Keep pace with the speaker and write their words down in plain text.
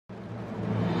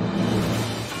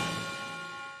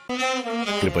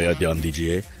कृपया ध्यान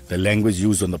दीजिए, the language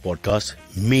used on the podcast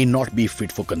may not be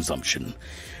fit for consumption.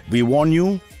 We warn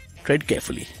you, tread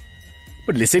carefully.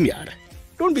 But listen, yaar,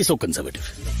 don't be so conservative.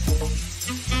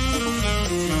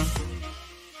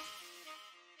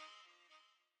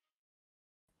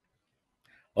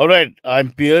 All right,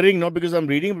 I'm peering not because I'm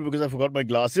reading, but because I forgot my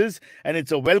glasses. And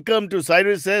it's a welcome to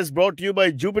Cyrus Says, brought to you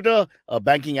by Jupiter, a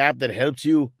banking app that helps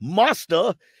you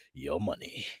master your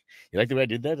money. You like the way I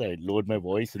did that? I lowered my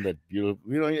voice and that,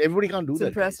 everybody can't do that.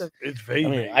 It's impressive. It's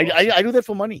very, I do that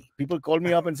for money. People call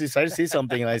me up and say, Cyrus, say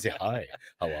something. And I say, hi,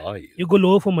 how are you? You go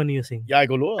lower for money, you're saying? Yeah, I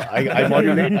go lower. I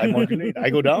modulate. I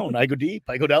go down. I go deep.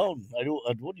 I go down. I do.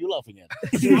 What are you laughing at?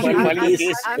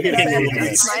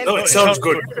 No, it sounds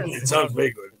good. It sounds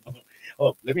very good.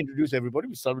 Oh, let me introduce everybody.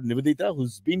 We start with Niveditha,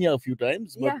 who's been here a few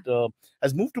times, but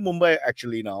has moved to Mumbai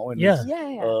actually now. And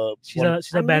she's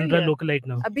a Bandra localite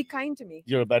now. Be kind to me.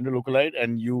 You're a Bandra localite,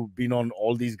 and you've been on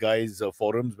all these guys'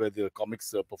 forums where the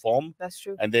comics perform. That's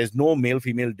true. And there's no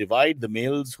male-female divide. The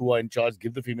males who are in charge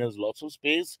give the females lots of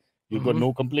space. You've got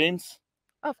no complaints.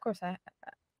 Oh, of course,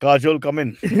 Kajol, come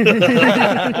in.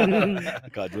 Kajol,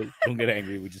 don't get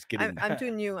angry. We're just kidding. I'm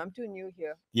too new. I'm too new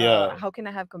here. Yeah. How can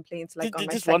I have complaints like on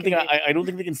my just one thing? second date? I don't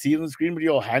think they can see it on the screen, but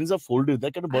your hands are folded.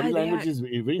 That kind of body language is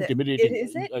very intimidating.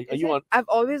 Is it? Are you I've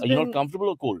always Are you not comfortable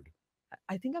or cold?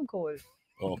 I think I'm cold.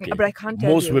 Okay. But I can't tell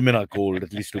Most you. women are cold,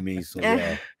 at least to me. So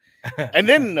yeah. And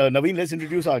then Naveen, let's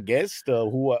introduce our guest,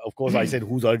 who, of course, I said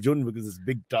who's Arjun because this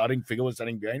big towering figure was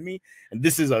standing behind me, and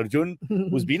this is Arjun,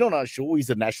 who's been on our show. He's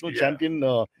a national champion.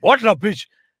 What rubbish?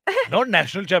 Not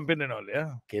national champion and all, yeah.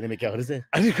 कहने में क्या हर्ज है?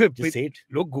 Just say it.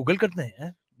 लोग Google करते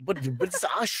हैं. But it's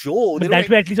our show. But that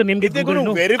way, at least your name If gets they're going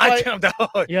Googled, to no?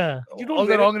 verify, Yeah. you don't all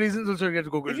the wrong reasons also get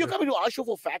Googled. If you're coming to our show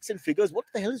for facts and figures, what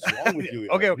the hell is wrong with you?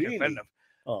 Okay, Really? fair enough.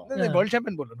 Yeah. World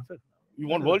champion बोलो ना फिर. You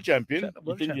want world champion? You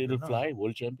World think champion, it'll fly?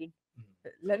 World champion?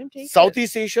 Let him take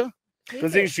Southeast Asia? Take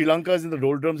Considering it. Sri Lanka is in the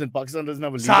doldrums and Pakistan doesn't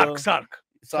have a leader. Sark.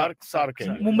 hai.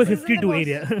 Mumbai 52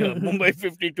 area. Yeah, Mumbai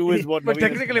 52 is what. But Naveen has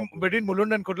technically, come up with. between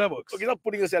Mulund and Kurla works. Okay, not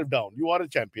putting yourself down. You are a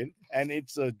champion, and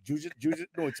it's jiu-jitsu.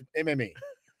 No, it's MMA.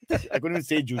 I couldn't even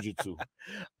say jiu-jitsu.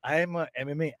 I am a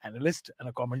MMA analyst and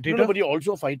a commentator. No, but you're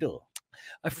also a fighter.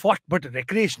 I fought, but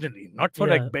recreationally, not for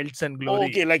like belts and glory. Oh,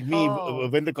 okay, like me, Oh.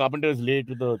 when the carpenter is late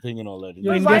with the thing and all that.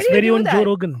 You're But why India's do you very do own that? Joe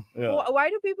Rogan. Yeah. Why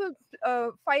do people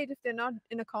fight if they're not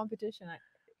in a competition?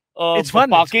 It's fun,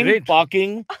 it's Parking, great.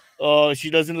 parking. She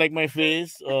doesn't like my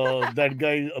face. That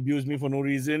guy abused me for no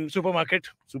reason. Supermarket.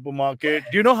 Supermarket.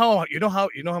 Do you know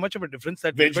how much of a difference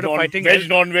that Veg, bit of fighting veg is?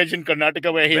 non-veg in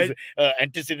Karnataka, where his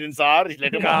antecedents are.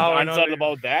 Let him Cow and answer all.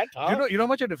 about that. Huh? You know how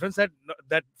much a difference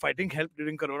that fighting helped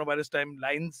during coronavirus time.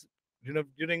 Lines,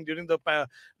 during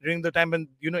the time when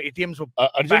ATMs were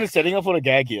Arjun packed. is setting up for a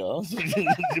gag here.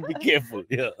 So be careful.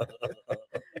 Yeah.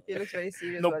 He looks very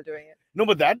serious No. while doing it. No,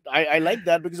 but that I like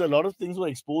that because a lot of things were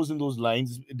exposed in those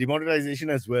lines. Demonetization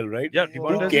as well, right? Yeah, Who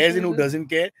demonetization cares and who is- doesn't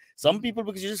care? Some people,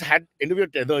 because you just had end of your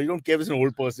tether, you don't care if it's an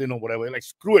old person or whatever. You're like,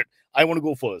 screw it. I want to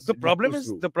go first. The It just problem goes is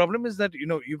through. that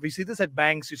we see this at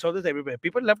banks. You saw this everywhere.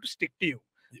 People love to stick to you.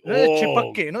 Oh,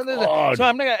 Chipakke, God. so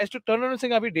I'm like, I used to turn around and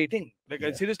say, "Are we dating?" Like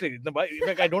Yeah. seriously,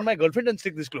 like I don't my girlfriend and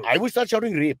stick this close. I would start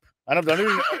shouting rape. And I've done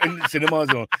it in cinemas.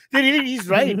 He's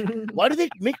right. Why do they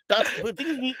make touch? The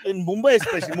thing is, in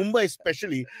Mumbai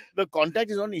especially, the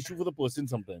contact is not an issue for the person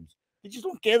sometimes. They just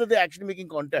don't care that they're actually making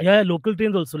contact. Yeah, local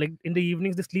trains also. Like in the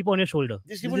evenings, they sleep on your shoulder.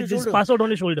 They sleep on your just shoulder. pass out on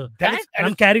your shoulder. That- And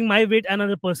I'm carrying my weight and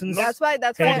another person's. That's why.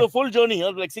 For the full journey,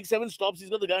 like 6-7 stops,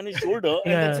 he's got the guy on his shoulder,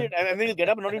 and Yeah. that's it. And then he'll get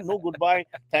up and not even know goodbye,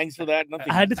 thanks for that,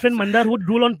 nothing. I had this friend Mandar who would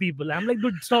drool on people. I'm like,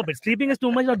 dude, stop it. Sleeping is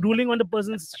too much. Not drooling on the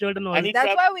person's shirt and all. And he That's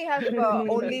tra- why we have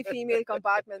only female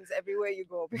compartments everywhere you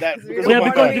go. That- Because we because don't of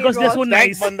want Mandar. to be Because they're so involved.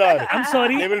 Thanks, nice. Mandar. I'm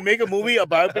sorry. They will make a movie, a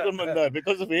biopic on Mandar.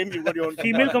 Because of him, you got your own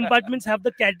Female Mandar. compartments have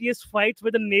the cattiest fights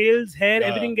where the nails, hair, Yeah.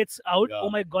 everything gets out. Yeah. Oh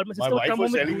my god, my My sister would wife come was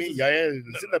home with telling me, bruises.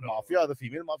 listen, the mafia, the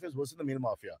female mafia is worse than the male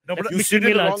mafia. No, but You mixed sit in the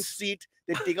female wrong arts. seat,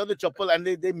 they take out the chappal and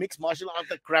they mix martial art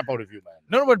the crap out of you, man.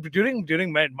 No, but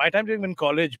during my time during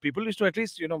college, people used to at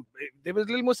least they were a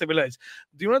little more civilized.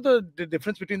 Do you know the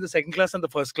difference between the second class and the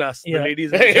first class? Yeah. The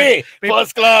ladies. Hey, People-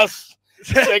 first class,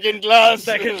 second class.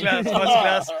 Second class, first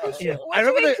class. Yeah. What I are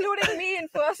you remember including me in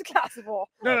first class for?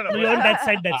 No. No, you're on that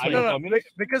side, that's Are why. you No,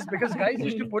 because guys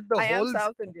used to put the I am holes.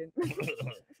 South Indian.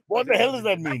 What the hell does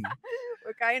that mean?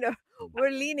 we're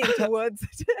leaning towards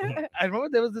it. I remember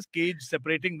there was this cage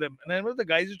separating them, and I remember the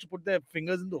guys used to put their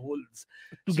fingers in the holes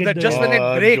To so get that the- just when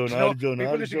it breaks, Arjun,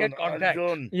 people used to get contact.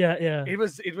 Yeah. It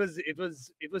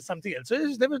was something else. So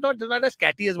it was not as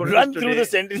catty as what it Run is through today. the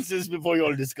sentences before you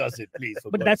all discuss it, please.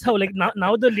 for But God's that's how like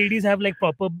now the ladies have like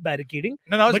proper barricading.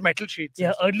 No, now it's but- metal sheets. and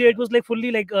Yeah, stuff. earlier it was like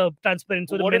fully like transparent,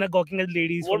 so the What men if- are gawking at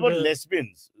ladies. What from about the-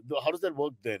 lesbians? How does that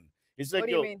work then? It's like What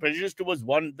do you you're mean? prejudiced towards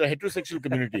the heterosexual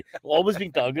community, always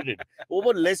being targeted.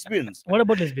 Over lesbians. What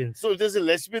about lesbians? So if there's a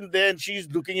lesbian there and she's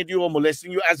looking at you or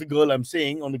molesting you as a girl, I'm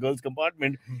saying, on the girls'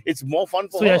 compartment, it's more fun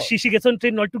for So her. yeah, she gets on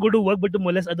train not to go to work but to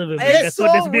molest other women. It's That's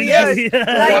what so lesbians weird. do. Yeah.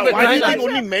 Like, Why do you Like- think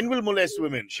only men will molest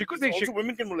women? She could It's be. also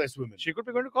women can molest women. She could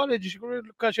be going to college. She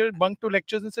could bunk to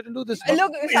lectures and sit and do this.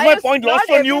 Look, Is my point not lost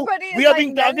on you? everybody We is are like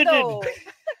being men, targeted. though.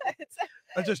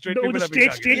 That's just straight No, people the are being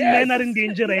straight targeted. men Yes. are in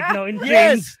danger right Yeah. now in trains.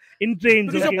 Yes. In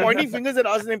trains. Because Okay. you're pointing fingers at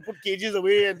us and then put cages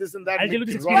away and this and that. I'll tell you Make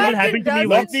this it experience wrong. that happened to me Lock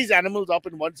Lock once. these animals up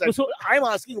in one side. No, so- I'm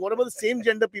asking, what about the same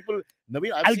gender people?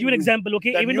 Naveen, I've I'll seen give you an example,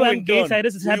 okay? that Even new though I'm gay, intern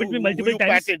Cyrus, it's who happened to me you- multiple who you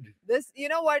times. patted. This, you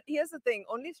know what? Here's the thing: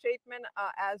 only straight men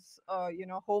are as,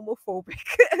 homophobic.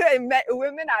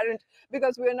 Women aren't,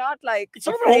 because we're not like It's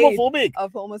not afraid homophobic.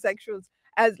 of homosexuals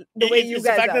as the way you It's the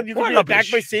guys fact are. that you can be What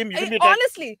attacked by rubbish. same. You can be attacked.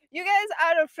 Honestly, you guys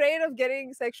are afraid of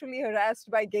getting sexually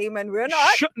harassed by gay men. We're not.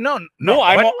 No, No,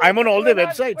 I'm but- I'm on all We're their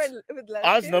not websites. with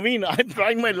Ask lesbians. Naveen. I'm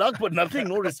trying my luck, but nothing.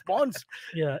 No response.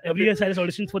 Yeah, every year Cyrus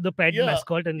auditions for the Pride Yeah,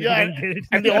 mascot and yeah, he didn't get it.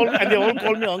 And they all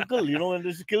call me uncle. And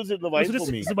this kills the So vibe this,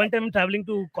 for me. so one time I'm traveling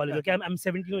to college. Okay, I'm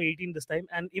 17 or 18 this time,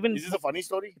 and even Is this a funny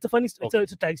story? it's a funny,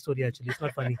 it's a tag story actually. It's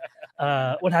not funny.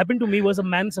 What happened to me was a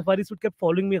man in safari suit kept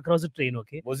following me across the train.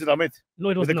 Okay, Was it Amit? no,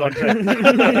 it was With the not.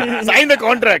 contract. Sign the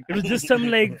contract. It was just some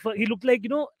like he looked like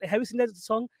have you seen that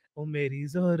song? Oh Mary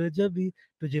Zohra Jabi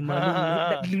Tujhe Malum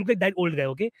Nahi?" He looked like that old guy.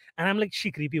 Okay, and I'm like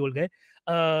she creepy old guy.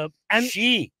 And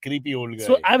She creepy old guy.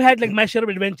 so I've had like my share of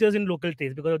adventures in local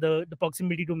trains because of the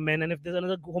proximity to men. And if there's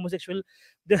another homosexual,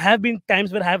 there have been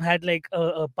times where I've had like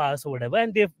a pass or whatever,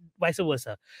 and they've vice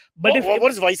versa. But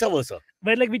what is vice versa?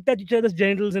 where like we touch each other's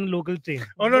genitals in local train.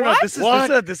 Oh no, What? this is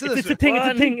What? this is It's a thing. It's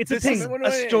a thing. It's a This thing. is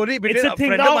a story between It's a a thing.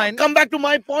 friend of Now mine. come back to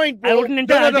my point, I bro. wrote an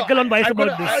entire no, article on Vice I've got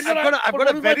about a- this. I've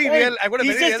got a very real. I've got a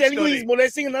He's very just real telling you he's story.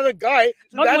 molesting another guy.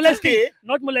 So Not that's molesting. okay.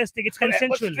 Not molesting. It's But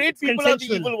consensual. straight It's people are the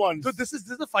consensual. evil ones. So this is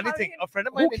a funny How do thing. you- A friend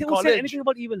of mine Who in said college anything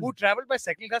about evil? who traveled by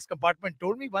second class compartment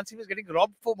told me once he was getting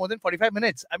robbed for more than 45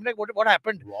 minutes. I'm like, what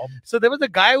happened? Rob. So there was a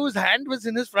guy whose hand was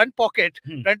in his front pocket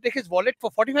Hmm. trying to take his wallet for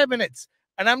 45 minutes.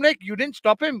 And I'm like, you didn't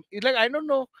stop him. He's like, I don't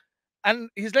know. And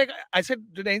he's like, I said,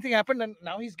 did anything happen? And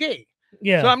now he's gay.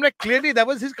 Yeah. So I'm like, clearly that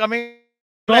was his coming.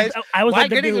 Robbed- I was why at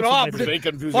the getting day also, by robbed? the It's way. very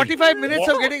confusing. 45 minutes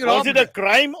of getting Was robbed. it a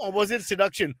crime or was it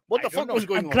seduction? What I the don't fuck know. was A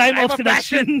going on? crime Crime of of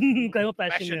seduction. Crime of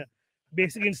passion. Passion. Yeah.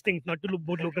 Basic instinct not to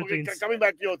board local Okay, trains. coming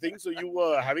back to your thing, so you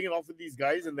were having it off with these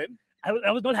guys, and then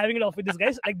I was not having it off with these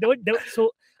guys. Like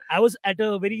so I was at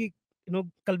a very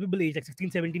culpable age, like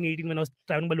 16, 17, 18, when I was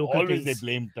traveling by local always they trains.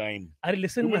 blame time. I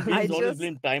listen. Human I beings always just-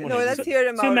 blame time on No, let's everything. hear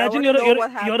him So out. imagine I you're wanna know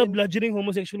what you're a happened. bludgeoning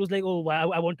homosexual who's like, oh,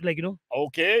 I want to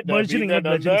Okay, Bludgeoning, been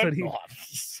there, not done bludgeoning, that. sorry. No, I'm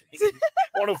just saying.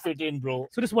 Want to fit in, bro.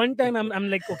 So this one time I'm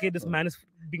like, okay, this man is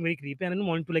being very creepy and I don't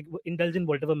want to indulge in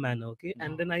whatever manner, okay?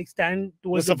 And then I stand The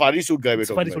towards safari suit guy we're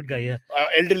safari talking suit guy, yeah. about.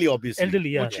 Elderly, obviously. Elderly,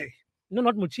 yeah. Muchi. No,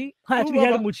 not Muchi. Actually, he had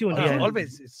a Baba. Muchi only. Yeah, Yeah.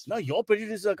 always. It's, Now your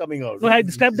prejudices are coming out. No, I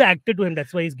described the actor to him.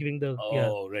 That's why he's giving the yeah.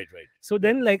 Oh, right. So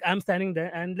then, like, I'm standing there,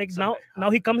 and like now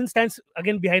he comes and stands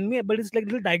again behind me, but it's like a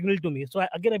little diagonal to me. So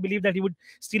I believe that he would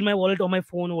steal my wallet or my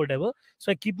phone or whatever.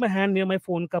 So I keep my hand near my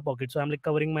phone cup pocket. So I'm like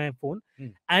covering my phone,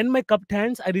 and my cupped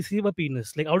hands. I receive a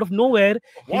penis. Like out of nowhere,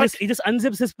 he just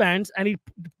unzips his pants and he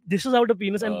dishes out a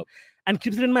penis and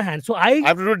keeps it in my hand. So I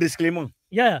have to do a disclaimer.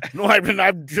 yeah. No, I should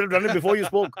have done it before you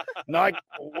spoke. Now,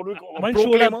 what do we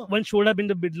call One showed up in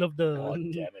the middle of the. Oh,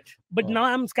 damn it. But now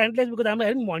I'm scandalized because I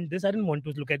didn't want this. I didn't want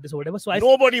to look at this or whatever. So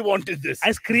Nobody wanted this.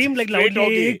 I screamed like Straight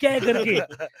loudly, doggy. "Kya hai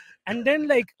karke?" And then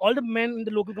like all the men in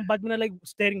the local compartment are like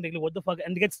staring like what the fuck,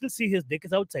 and they can still see his dick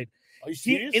is outside. Are you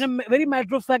He, serious? in a very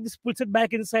matter of fact, just puts it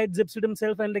back inside, zips it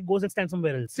himself, and like goes and stands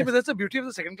somewhere else. see, but that's the beauty of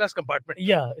the second class compartment.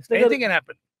 Yeah, it's like Anything can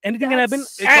happen. anything can happen.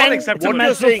 That's- It's not And acceptable. It's a What matter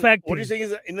you're of saying, fact. what you're thing.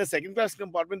 saying is in a second class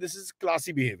compartment, this is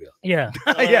classy behavior. Yeah.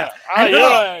 Yeah. Ah, No,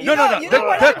 yeah. No, no, no. You know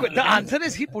what The answer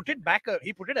is he put it back.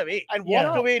 He put it away. And Yeah.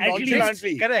 walked away At least-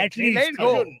 nonchalantly. Correct. At He let least. it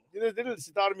go. Arjun, there's little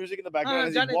sitar music in the background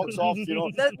as he Janet. walks off, you know,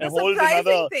 The and holds surprising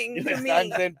another, thing you know, to me,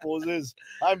 stands there and poses.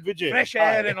 I'm Vijay. Fresh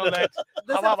Hi. air and all that.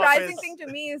 the Hawa surprising Wafis. thing to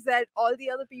me is that all the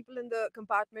other people in the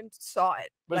compartment saw it.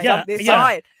 But Like, yeah, they yeah. saw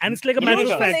it. And it's like a You matter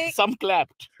know, of fact. Usually- some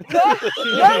clapped. No,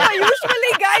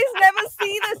 usually guys never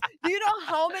see this. Do you know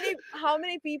how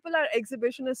many people are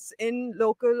exhibitionists in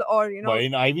local or But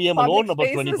in IVM public alone, about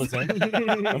spaces?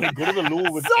 20%. I mean, go to the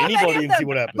loo with So many anybody of and see them.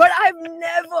 what happens. But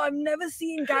I've never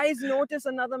seen guys notice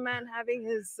another man having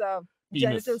his Penis.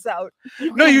 genitals out.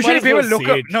 No, usually might as people well look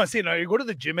say up. it. No, see, no, you go to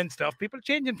the gym and stuff. People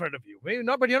change in front of you. Maybe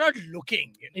not, but you're not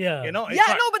looking. Yeah. You know. it's Yeah,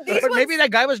 not- no, but these But maybe ones-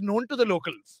 that guy was known to the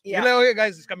locals. Yeah. You're like, okay,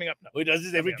 guys, it's coming up now. Oh, he does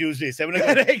this every Yeah. Tuesday, 7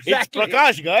 o'clock. Exactly. It's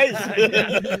Prakash,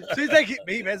 guys. So he's like,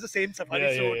 he wears the same safari Yeah,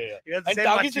 suit. yeah, yeah. He has the And same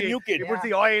Tagi's a machi. new kid. He puts Yeah.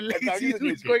 the oil. And He Tagi's sees a new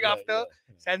who's kid. going Yeah, after. yeah.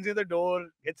 Stands near the door.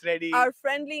 Gets ready. Our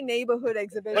friendly neighborhood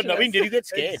exhibition. But Navin, did you get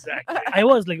scared? Exactly. I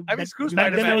was like, I mean, screw back then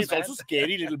I Spider-Man. was It's also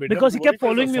scary a little bit. because he What kept if he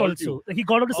following me assault also. you? Like, he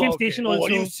got out the same Oh, okay. station Oh, what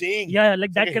also. are you saying? Yeah,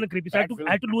 like that Okay, kind of creepy. So bad film.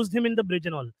 I had to lose him in the bridge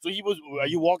and all. So he was,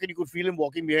 you walking, you could feel him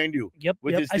walking behind you. Yep,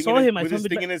 With yep. his I thing saw in his, him. I with saw his him.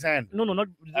 thing in his hand. No, not.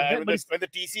 And but when the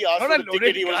TC asked Not for a the loaded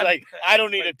ticket, he was gun. like, I don't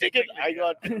need a ticket. I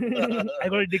got I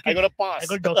got a ticket. I got a pass.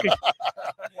 I got docket.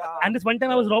 Wow. And this one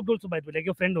time I was robbed also, by the way, like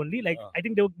your friend only. Like I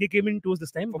think they came in tours this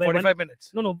time. For where 45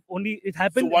 minutes. No, only it So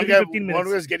happened one within guy 15 minutes.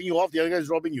 was getting you off, the other guy is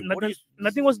robbing you. What are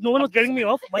Nothing was. No one was getting me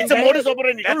off. One It's a guy- modus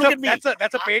operandi. Don't look at me.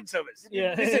 That's a paid service.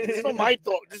 Yeah. This is not my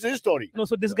thought. This is his story. No,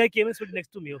 so this guy came and stood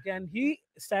next to me, okay, and he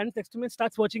stands next to me and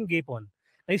starts watching gay porn.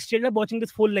 And he's straight up watching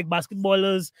this full like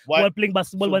basketballers who Why- are playing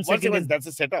basketball So one once second. again, and- that's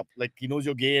a setup. Like he knows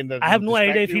you're gay and that I have no distract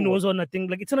idea if he you. knows or nothing.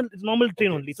 Like it's a normal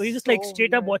train Okay. only. So he's just like So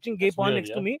straight up weird. watching gay That's porn weird, next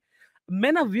to yeah. me.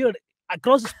 Men are weird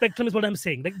across the spectrum is what I'm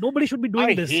saying. Like nobody should be doing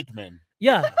I this. hate men.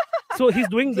 Yeah. So he's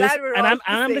doing this, Glad we're and all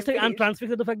I'm on the just same like I'm page.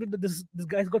 transfixed at the fact that this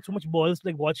guy's got so much balls to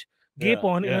like watch gay Yeah,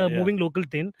 porn in yeah, a yeah. moving local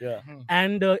train, Yeah.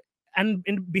 and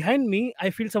behind me I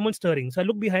feel someone stirring. So I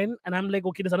look behind and I'm like,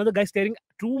 okay, there's another guy staring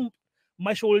to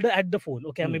my shoulder at the phone.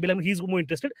 Okay, maybe like he's more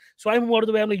interested. So I move out of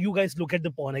the way. I'm like, you guys look at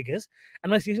the porn, I guess.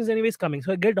 And my station's anyways coming.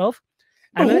 So I get off.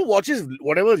 But And who watches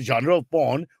whatever genre of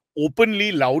porn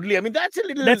openly, loudly? I mean, that's a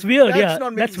little. that's weird. Yeah,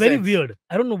 not that's making very sense. weird.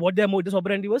 I don't know what their modus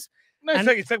operandi was. No, And-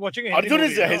 it's like watching a Hindi Arjun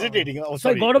is movie, hesitating. Oh, So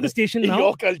I sorry. got off the station In now.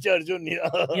 your culture, Arjun.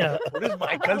 Yeah. What is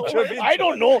my culture? I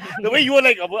don't know. The way you were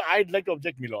like, I'd like to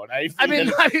object, my lord. I feel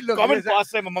mean, that's look, common listen,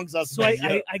 pastime amongst us. So men,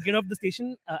 yeah. I get off the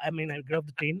station. I get off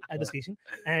the train at the station,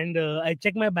 and I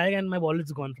check my bag, and my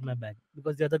wallet's gone from my bag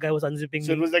because the other guy was unzipping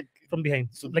So it me was like, from behind,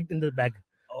 so- like in the bag.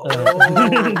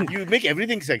 oh, you make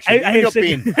everything sexual. I Even your said-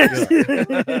 pain.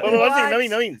 Yeah. But one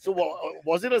thing, What? Navin. So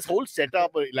was it a whole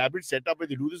setup, an elaborate setup where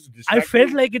they do this to I distract felt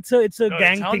you? like it's a no,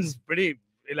 gang it thing. sounds pretty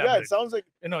Yeah, elaborate. it sounds like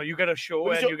You get a show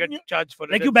But and you get charged for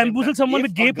it. Like at you the same bamboozle time. someone If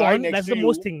with a gay guy porn. next That's to the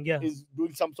most you thing. Yeah. is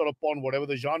doing some sort of porn, whatever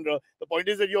the genre. The point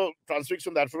is that you're transfixed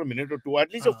from that for a minute or two.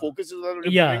 At least your focus is on what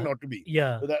you're Yeah. pretending not to be.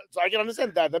 Yeah. So I can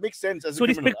understand that. That makes sense. As So a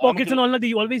these criminal. pickpockets and all that,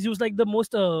 you always use like the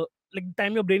most like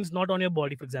time your brain's not on your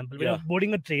body. For example, when Yeah. you're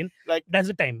boarding a train, Like, that's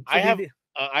the time. So I have- they-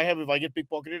 if I get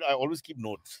pickpocketed, I always keep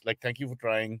notes. Like, thank you for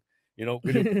trying. Will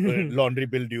you, laundry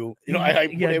bill due? I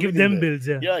put give everything them there. bills.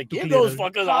 Yeah. Yeah, to give clear those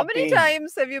out. fuckers How our many pain.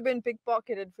 times have you been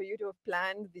pickpocketed for you to have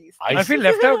planned these? I feel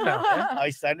left out now. I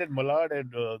stand at Malad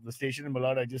at the station in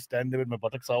Malad. I just stand there with my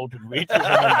buttocks out and wait for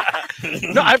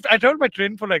someone. No, I traveled by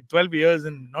train for like 12 years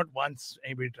and not once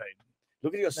anybody tried.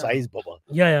 Look at your size, Baba.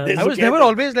 Yeah. There's I was okay, never but-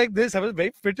 always like this. I was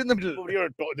very fit in the middle. Oh, you're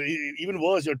even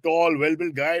worse. You're tall,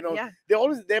 well-built guy. Yeah.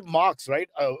 They're marks, right?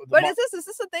 But is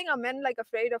this a thing? Are men like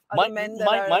afraid of other men that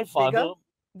are my father. bigger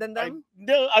than them?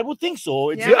 I would think so.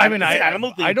 It's Yeah. I mean, it's I an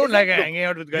animal thing. I don't like Look, hanging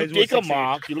out with you guys who are take a 6'8".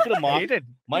 mark. You look at a I mark. hate it.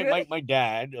 My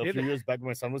dad a Really? few years back when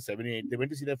my son was 7, 8, they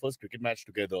went to see their first cricket match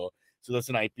together. So that's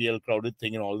an IPL crowded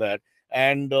thing and all that.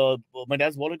 And my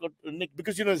dad's wallet got nicked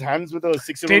because his hands with a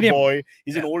 6-year-old Stadium. boy.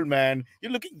 He's an Yeah. old man.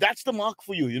 You're looking. That's the mark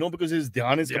for you, because his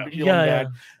dhyan is Yeah. completely Yeah, on yeah. that,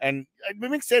 and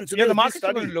it makes sense. So Yeah, the they markets are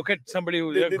study. going to look at somebody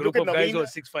who They a look group at of guys who Navin. are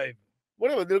 6'5".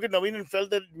 Whatever, they look at Navin and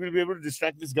felt that we'll be able to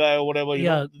distract this guy or whatever.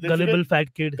 Yeah. They Gullible figured-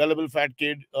 fat kid. gullible fat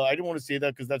kid. I didn't want to say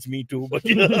that because that's me too. But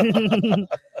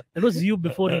That was you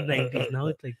before in the 90s. Now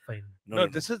it's like fine. No,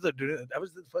 this is that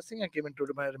was the first thing I came and told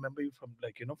him. I remember you from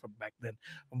from back then,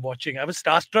 from watching. I was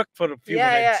starstruck for a few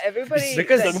Yeah, minutes. everybody.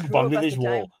 because that the grew up at Bangladesh the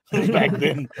war time. back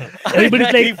then.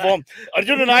 Everybody's like- Formed.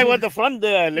 Arjun and I were at the front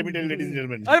there. Let me tell you, ladies and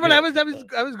gentlemen. But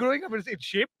I was growing up. It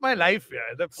shaped my life. Yeah,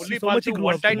 the fully So much you faltu grew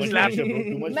up. one-time Too much slap. pressure, bro.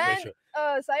 Too much Man, pressure.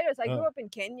 Cyrus, I Uh. grew up in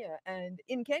Kenya, and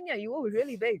in Kenya, you were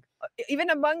really big. Even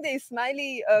among the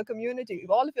Smiley community,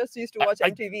 all of us used to watch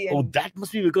MTV. Oh, And that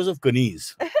must be because of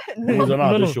Kaneez. He no, was on No,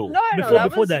 our other no. show. no,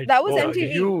 Before that. that was Oh,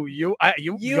 MTV. You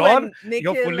You you're and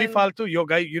Nikhil fully and- faltu. Your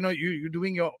guy, you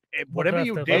doing your whatever What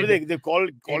you after? Maybe did. they're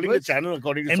calling the was- channel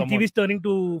according to someone. MTV is turning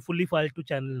to fully filed to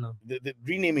channel now. They're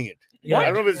renaming it. Yeah. I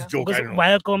don't know if it's a joke. I Because don't know.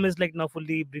 Viacom is like now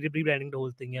fully rebranding the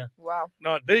whole thing. Yeah. Wow.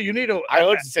 No, you need to. I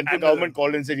heard central government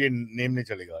called and said, "Ye name nahi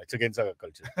chalega. It's against our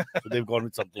culture." So they've gone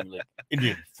with something like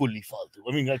Indian, fully faltu.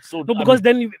 I mean, that's so. No, because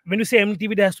then when you say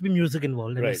MTV, there has to be music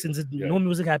involved. And Right, since yeah. no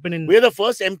music happened in. we're the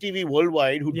first MTV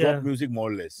worldwide who Yeah. dropped music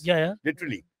more or less. Yeah.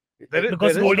 Literally. Because there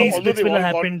is Golden no- Although Splitsville all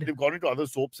happened. they've gone into other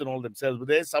soaps and all themselves, but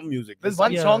there's some music. There's some-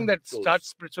 one Yeah. song that So- starts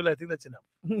spiritual. I think that's enough.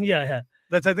 Yeah.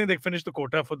 That's I think they finished the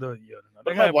quota for the year.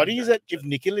 But my worry is that if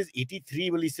Nikhil is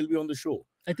 83, will he still be on the show?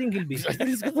 I think he'll be. I think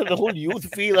it's the whole youth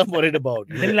feel I'm worried about.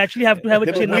 Then we'll actually have to have a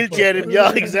They will chin up. wheelchair him.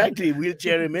 Yeah, exactly.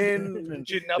 Wheelchair him in. And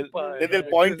Chin up, then they'll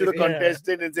point to the Yeah.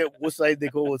 contestant and say, "Wo side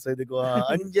dekho, wo side dekho."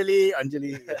 Anjali,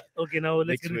 Anjali. Yeah. Okay, now let's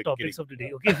Next get to week, topics of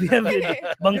today. Okay, we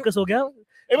have bunkers ho gaya.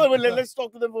 Hey, but let's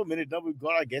talk to them for a minute. Now we've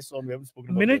got our guests on. We haven't spoken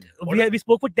about Minute. them. We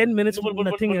spoke for 10 minutes No, for but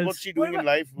nothing what's else. she doing in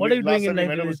life? What are you Last doing in time we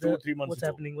life? met her was Niveditha? 2-3 months What's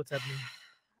ago. happening? What's happening?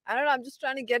 I don't know. I'm just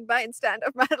trying to get by in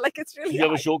stand-up, man. Like it's really. You have a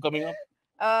hard. show coming up?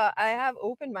 I have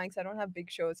open mics. I don't have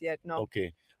big shows yet. No.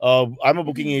 Okay. I'm a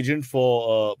booking agent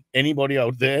for anybody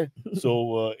out there.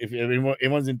 So if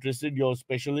anyone's interested, your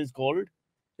special is called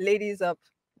Ladies up.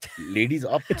 Ladies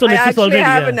Up. It's on I Netflix actually already.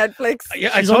 have Yeah. a Netflix.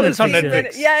 Yeah, I She's saw on this on Netflix,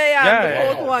 Netflix. Yeah, Yeah, the yeah,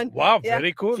 fourth yeah. one. Wow, Yeah.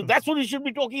 very cool. So that's what you should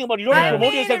be talking about. You don't I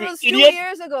promote mean, yourself. it was Idiot. 2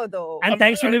 years ago, though. And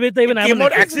thanks to Niveditha, even It I'm came on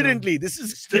out Netflix now. accidentally. This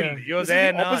is Still, still you're this there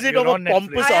is the now. opposite You're of a on Netflix.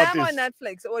 pompous I am artist. on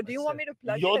Netflix. Or do you want me to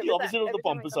plug You're it? the opposite of the Every time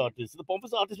I pompous come? artist. The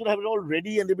pompous artist would have it all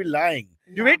ready and they'd be lying.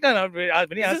 You wait now. When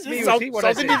he This asks is me, you South, see what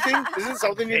I South say. Indian thing. This is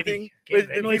South Indian thing. Very,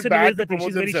 They No, feel it's a bad Niveditha to thing. promote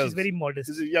She's very themselves. modest.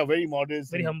 This is, yeah, very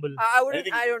modest. Very and- humble. I wouldn't.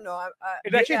 Anything- I don't know.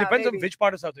 It actually yeah, depends on maybe. which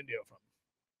part of South India you're from.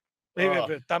 Maybe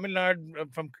Ah. Tamil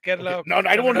Nadu, from Kerala. Okay. Now,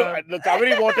 I don't want to. Kannada. The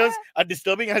Kaveri waters are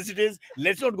disturbing as it is.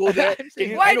 Let's not go there.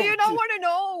 Can Why I do you not want to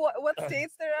know what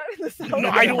states there are in the south? No,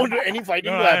 I don't want any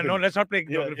fighting No, to happen. no, let's not play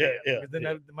Yeah, geography. yeah, because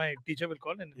then my teacher will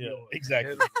call and Yeah, you know,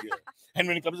 exactly. Yeah. And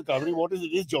when it comes to Kaveri waters,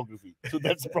 it is geography. So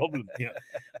that's the problem. Yeah.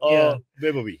 Yeah.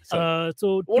 Where were we? Sorry.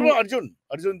 So What two- about Arjun?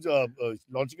 Arjun's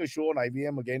launching a show on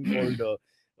IBM again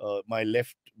called My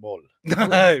Left Ball.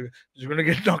 You're going to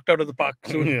get knocked out of the park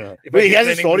soon. Yeah. If I But he keep has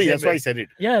a training the story. same That's why way. I said it.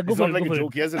 yeah, go It's for not it. like Go a for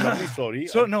joke. He has a lovely story.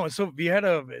 So no, so we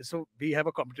have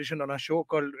a competition on our show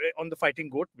called On the Fighting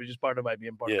Goat, which is part of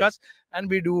IBM Yeah. podcast, and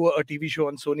we do a TV show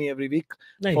on Sony every week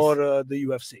Nice. for the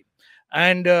UFC.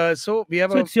 And so we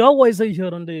have So it's your voice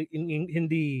here on the in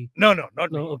Hindi. no, not No,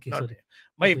 me, okay, not sorry. me.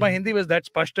 My Okay. Hindi was that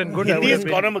spashed and good. I Hindi would is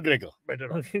have Conor been McGregor.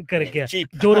 better off. Okay, correct. Yeah. Cheap.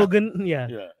 Joe Rogan. Yeah.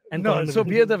 Yeah. And No, Conor so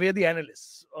McGregor. we are the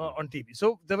analysts on TV.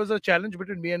 So there was a challenge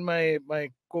between me and my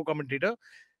co-commentator.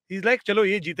 He's like, "Chalo,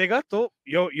 ye jeetega, to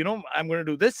I'm going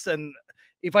to do this, and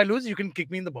if I lose, you can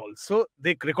kick me in the balls." So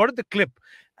they recorded the clip,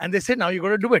 and they said, "Now you got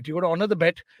to do it. You got to honor the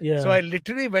bet." Yeah. So I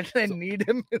literally went and kneed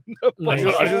him in the Nice.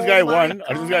 balls. Arjun's guy my won.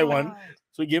 Arjun's guy won. God.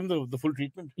 So he gave him the full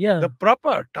treatment. yeah. The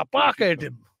proper tapak at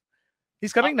him.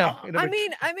 He's coming now. in a I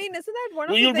bit. mean, isn't that one of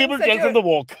So the you'll be things able to that tell from the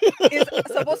walk. is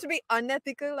supposed to be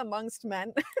unethical amongst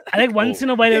men? I like once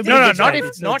in a while. No, everybody no, gets not that. if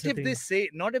That's not the if thing.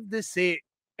 they say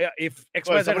if X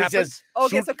Well, Y Z somebody happens. says,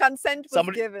 Okay, shoot- so consent was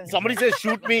given. somebody says,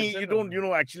 shoot me. Consent You was don't,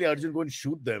 given. actually, Arjun, go and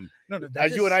shoot them. No, that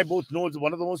As you and is- I both know, it's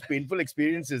one of the most painful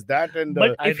experiences. That and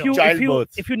But I if know. you childbirth.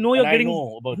 if you know you're And I getting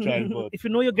know about childbirth. if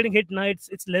you know you're getting hit now,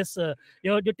 it's less.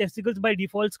 Your testicles by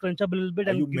default scrunch up a little bit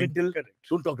Are and you give it mental? Correct.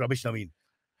 Don't talk rubbish, Naveen.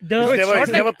 the It's it's never, not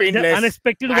it's like never pain the less.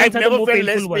 unexpected ones I've are the never more felt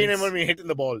painful less pain ones. ever being hit in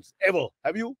the balls. Ever.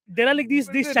 Have you? There are like these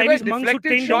The Chinese way monks who deflected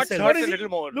train shots themselves. hurt a little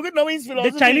more. Look at Naveen's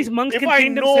philosophy. Chinese monks if can I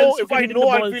train know, themselves if to I get hit in know,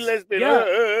 the I'll balls. feel less pain.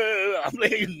 Yeah. I'm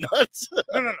like, you nuts.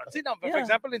 No. See now, for Yeah.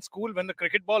 example, in school, when the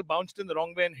cricket ball bounced in the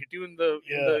wrong way and hit you in the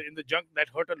Yeah. in the junk, that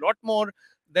hurt a lot more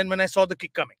than when I saw the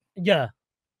kick coming. Yeah,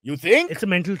 You think? it's a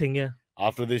mental thing. Yeah,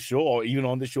 After this show, or even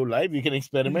on the show live, we can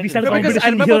experiment. We and start No, try. because I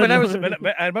competition remember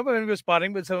here. I remember when we were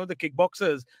sparring with some of the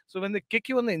kickboxers. So when they kick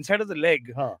you on the inside of the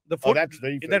leg, Huh. the Oh, foot that's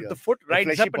very that the foot rides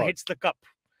fleshy up and part. hits the cup.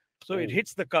 So it Oh.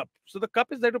 hits the cup. So the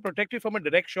cup is there to protect you from a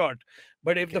direct shot.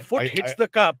 But if the Okay, foot hits the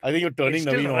cup, I think you're it turning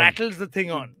still Naveen on. rattles the thing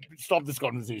on. Stop this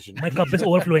conversation. my cup is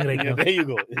overflowing right Yeah, now. there you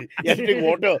go. You have to drink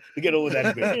water to get over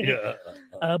that bit. Yeah.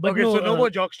 But Okay, no, so no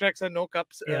more jock stracks and no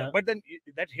cups. yeah. But then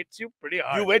that hits you pretty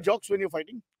hard. You wear jocks when you're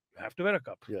fighting? You have to wear a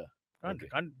cup. Yeah. Can't, Okay.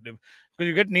 because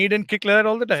you get kneed and kicked like that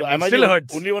all the time. So It am I still the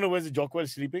hurts. only one who wears a jock while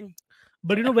sleeping?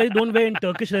 But you know, where don't wear in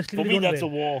Turkish wrestling. For they me, don't that's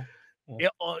wear. a war. Yeah,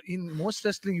 in most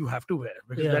wrestling you have to wear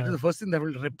because that Yeah. is the first thing that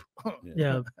will rip.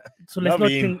 Yeah. So let's not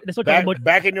Naveen, think. Let's not talk Back, about.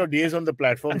 back in your days on the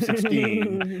platform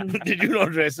 16, did you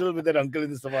not wrestle with that uncle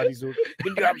in the safari suit?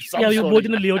 Didn't you have some Yeah, we were story? both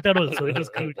in a leotard also. It was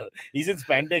cute. He's in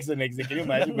spandex the next day. Can you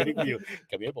imagine waiting for you?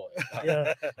 Come here, boy.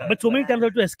 Yeah. But so many times I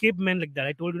have to escape men like that.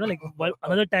 I told you, like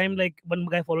another time, like one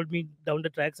guy followed me down the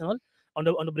tracks and all.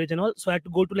 on the bridge and all. So I had to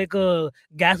go to like a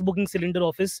gas booking cylinder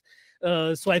office,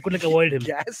 so I could like avoid him.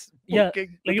 Gas Yeah,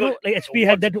 booking. like like HP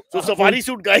had that. So safari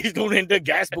suit guys don't enter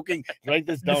gas booking. Write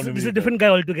this down. This is a different guy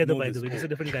altogether, Know by this. the way. This is a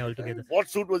different guy altogether. What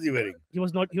suit was he wearing? He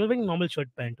was not. He was wearing normal shirt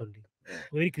pant only.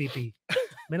 Very creepy.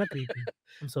 Man, creepy.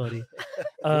 I'm sorry.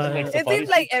 It Safari seems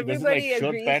like suit, he doesn't everybody shirt,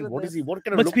 agrees pant. with What is this. he? What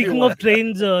kind of But look do you speaking want? of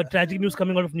trains, tragic news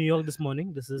coming out of New York this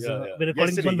morning. This is Yeah. we're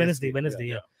recording this on Yesterday, Wednesday.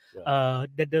 yeah.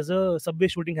 That there's a subway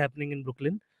shooting happening in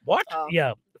Brooklyn. What?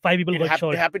 Yeah, 5 people got It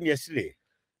shot. happened yesterday.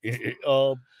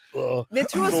 They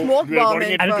threw a so smoke we're bomb recording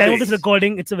in it At the first. time of this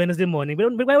recording, it's a Wednesday morning.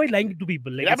 But why are we lying to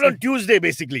people? Like It it's happened on like Tuesday,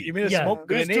 basically. You mean a Yeah. smoke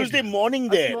It was grenade? Tuesday morning A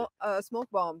there. smoke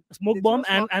bomb. a smoke They threw bomb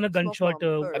a and a smoke gunshot.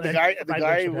 bomb first. And the and guy five got was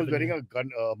shot wearing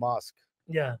happening. a mask.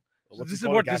 Yeah. So What's this it is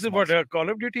called? what Gas this is what mask. Call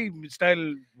of Duty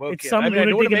style work. It's here. some I mean, I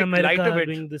don't want lunatic to in make light America of it.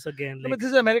 doing this again. No, Like but this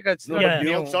is America. It's No, not but Yeah. New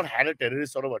new. York's not had a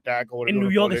terrorist sort of attack or whatever in you New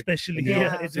wanna York, call it. especially. Yeah.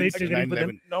 Yeah, it's very Since triggering for them.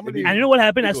 9/11. Normally, And you know what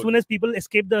happened? As Good. soon as people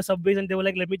escaped the subways and they were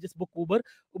like, "Let me just book Uber,"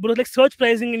 Uber was like search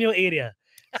pricing in your area.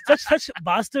 Such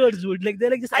bastards, dude. Like they're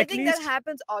like just I at think least. that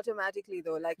happens automatically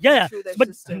though, like Yeah, through their but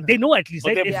system. they know at least,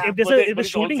 But right? they- Yeah. If there's but if it's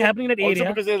a shooting also- happening in that Also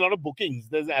area, because there's a lot of bookings.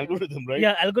 There's an algorithm, right?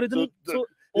 yeah, algorithm. So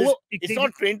This- over, It's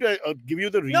not trained to give you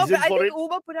the No, reason but I for think it.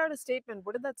 Uber put out a statement.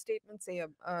 What did that statement say?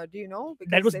 Do you know? that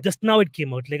Because was it- just now it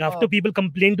came out. Like after Oh. people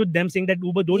complained to them saying that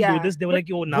Uber don't do Yeah. this, they were But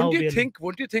like, "Oh, now won't we you are." think?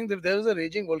 Won't you think that if there is a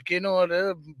raging volcano or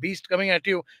a beast coming at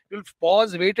you, you'll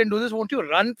pause, wait, and do this? Won't you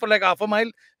run for like half a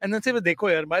mile and then say, "Well, dekho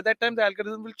yaar." By that time, the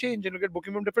algorithm will change and you get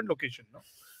booking from different location. No?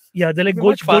 Yeah, they're like Be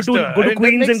go much go to faster. I go to mean, that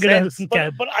Queens makes and get a sense.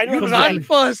 cab. But I don't You understand. run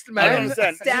first, I don't man.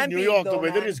 understand. This is New Stampede York. The though,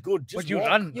 weather man. is good. Just But you walk.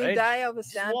 run, you right? die of a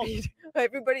Just walk. stampede.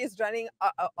 Everybody is running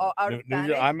out of Ninja,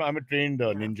 panic. I'm a trained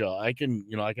ninja. I can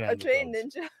A handle trained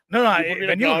crowds. ninja. No, no. You put me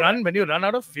in a When you run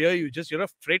out of fear, you're a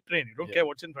freight train. You don't Yeah. care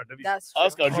what's in front of you. That's true.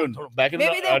 Ask Arjun. Back in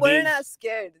Maybe the they weren't days, as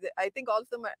scared. I think all of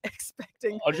them are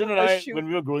expecting. Arjun and a I, shoot- when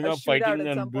we were growing a up shootout fighting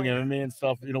at some and doing point. MMA and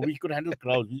stuff, we could handle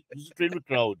crowds. We used to train with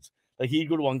crowds. Like he'd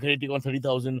go to Wankhede, take on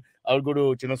 30,000. I would go to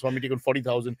Chinnaswamy, take on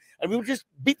 40,000. And we would just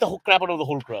beat the whole crap out of the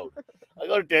whole crowd. I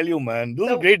gotta tell you, man, those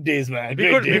So- are great days, man. We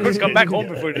Great could days. come back home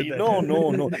before we did that.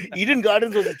 No. Eden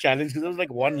Gardens was a challenge because there was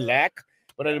like 1 lakh.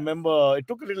 But I remember it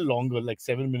took a little longer, like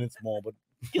 7 minutes more, but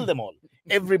kill them all.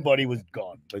 Everybody was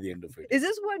gone by the end of it. Is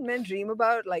this what men dream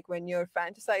about? Like when you're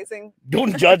fantasizing?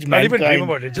 Don't judge Not even dream mankind.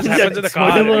 about it. It just Yeah, happens in the it's car.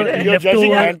 whatever right? You're judging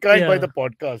leftover- mankind by yeah. the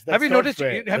podcast. That's Have you not noticed? fair.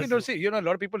 Have you That's- noticed? A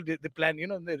lot of people they plan.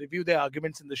 They review their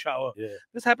arguments in the shower. Yeah.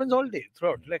 This happens all day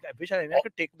throughout. Like I wish I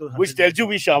could take those. Which 100 tells you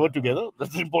we shower together.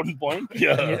 That's an important point.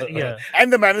 Yeah. Yeah.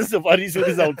 And the man in safari suit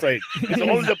is outside. It's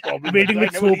all the problem. Waiting The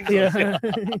with guy never soap. leaves us.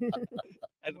 Yeah.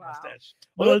 and Wow. mustache.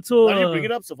 But also now you bring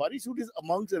it up, safari suit is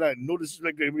amongst, and I know this is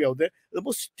like everybody out there, the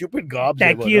most stupid garbs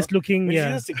ever, tackiest no? looking. When you see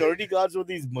Yeah. the security guards or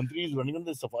these mantris running on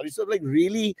the safari suit, like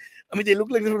really, I mean, they look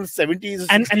like they're from the 70s. Or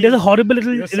And 60s. there's a horrible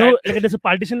little, You're like there's a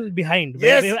partition behind. where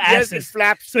yes, your yes, ass it is.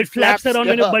 flaps. So it flaps around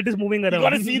when your yeah. butt is moving around. You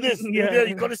gotta see this. Yeah.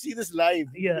 You gotta see this live.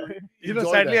 Yeah.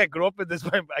 Enjoy Sadly, that. I grew up with this.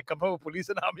 I come from a police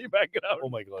and army background. Oh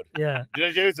my god. Yeah. Did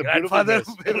I tell you it's a beautiful Grandfather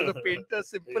dress? was a painter,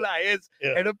 simple eyes,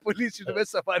 Yeah. and a police used to wear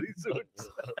safari suits.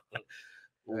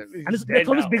 And it's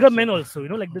always bigger men also,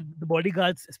 like the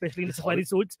bodyguards, especially in the It's safari always-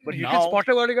 suits. But you now- can spot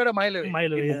a bodyguard a mile away.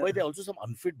 Milo, In yeah. Mumbai, there are also some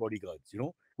unfit bodyguards,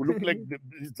 who look like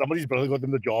somebody's brother got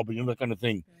them the job, that kind of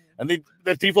thing. And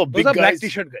they're 3-4 Those big are guys. black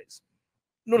t-shirt guys.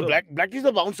 No, black is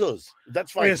the bouncers.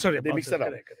 That's Oh, fine. yeah, sorry, they mix that up.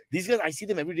 correct. These guys, I see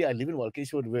them every day. I live in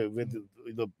Walkeshwar, where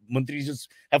the mantris just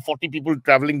have 40 people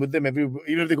traveling with them even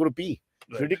if they go to pee.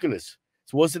 It's Right. ridiculous.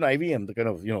 It's worse than IVM, the kind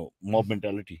of mob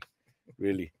mentality.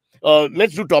 Really.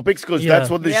 Let's do topics because Yeah. that's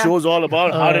what this Yeah. show's all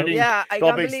about. Hard-hitting Yeah, I can't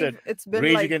topics believe that it's been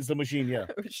rage like. against the machine. Yeah.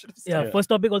 we should have Yeah, Yeah. first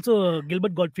topic also,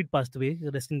 Gilbert Gottfried passed away.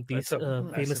 Rest in peace. That's a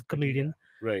Famous massive pity, comedian.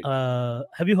 Right.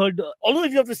 Have you heard? Although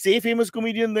if you have to say famous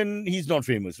comedian, then he's not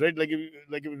famous, right? Like if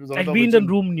it was Like Amitabh we in the Bachchan.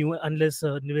 room knew, unless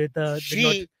Niveditha did not.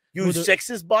 She, you know the-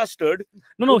 sexist bastard.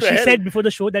 No, what the she hell? said before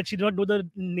the show that she did not know the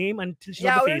name until she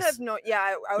Yeah, I saw the wouldn't face. have known.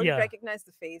 Yeah, I would Yeah. have recognized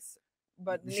the face,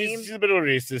 but the name. She's a bit of a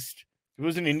racist. If it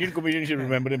was an Indian comedian, she'd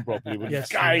remember him properly. But Yes,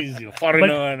 this guy is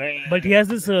foreigner. and, But he has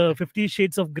this 50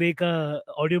 Shades of Grey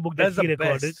audiobook that That's he the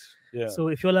recorded. best. yeah. So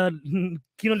if you all are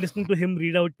keen on listening to him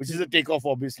read out, Which is a takeoff,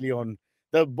 obviously, on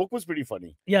the book was pretty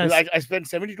funny. yeah, I spent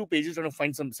 72 pages trying to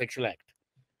find some sexual act.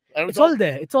 I it's all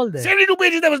there. It's all there. 72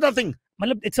 pages, there was nothing.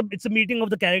 Malab, it's a meeting of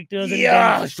the characters. And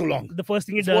Yeah, then it's too long. the first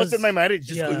thing he It's worse does, than my marriage.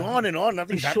 Just yeah. going on and on. he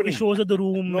Nothing's show, happening. he shows her the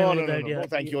room No, and no, all no, that. no, Yeah. no,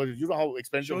 thank you. You know how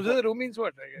expensive. Shows of the room means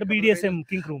what? The BDSM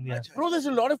kink room. Yeah. Bro, there's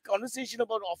a lot of conversation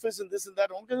about office and this and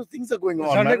that. All kinds of things are going on.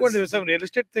 Sound man. like what? There It's- was some real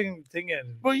estate thing.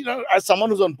 And Bro, as someone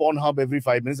who's on Pornhub every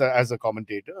 5 minutes as a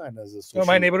commentator and as a no, social...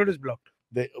 my neighborhood is blocked.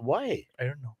 Why? I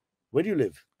don't know. Where do you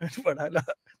live? But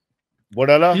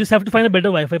Wadala, You just have to find a better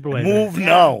Wi-Fi provider. move Yeah.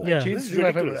 now. Yeah. Change This is to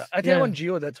Wi-Fi. ridiculous. I think Yeah. I'm on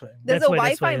Geo. That's why. There's That's a why,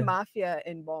 that's Wi-Fi why. mafia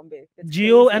in Bombay. It's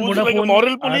Geo crazy. and Who's like a Vodafone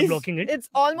moral are police? blocking it. It's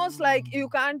almost like you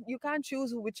can't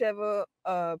choose whichever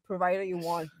provider you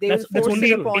want. They That's will force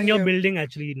only it upon in your you. building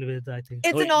actually, Niveditha, I think.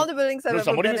 It's No, in all the buildings I've No, ever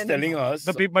somebody been was in. telling us.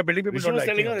 My building people Rishi don't was like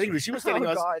telling us. I it. think Rishi was telling Oh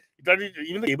us. God.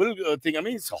 Even the cable thing. I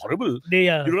mean, it's horrible. They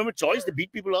You don't have a choice. They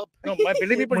beat people up. No, my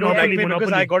building people don't like Monopoly, me because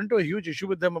I monopoly. got into a huge issue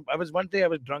with them. One day I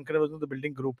was drunk and I was in the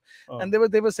building group, Oh. and they were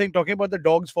talking about the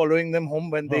dogs following them home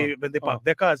when they park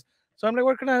their cars. So I'm like,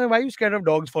 why are you scared of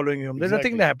dogs following you home? There's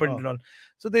nothing that happened and all.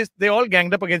 So they all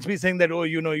ganged up against me saying that, oh,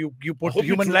 you put hope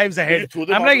you human threw- lives did you ahead. throw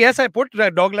them I'm out like, of- yes, I put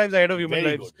dog lives ahead of human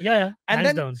Very lives. good. Yeah. And Hands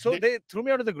then down. so they threw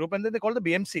me out of the group, and then they called the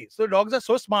BMC. So the dogs are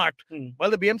so smart. Hmm.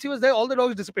 While the BMC was there, all the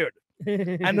dogs disappeared. And The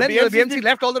then the BMC 's BMC been-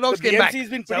 left, all the dogs The came back. BMC has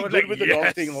been So I pretty was good like, with the dog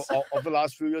yes. thing of the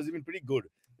last few years. They've been pretty good.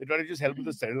 They try to just help with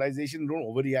the sterilization. Don't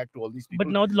overreact to all these people.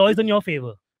 But now the law is in your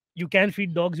favor. You can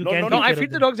feed dogs. You No, can. no, No, take I care of feed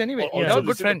the them. dogs anyway. Also, They're all good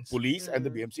listen, friends. The police and the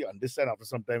BMC understand after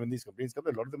some time when these complaints come,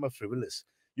 a lot of them are frivolous.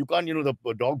 You can't,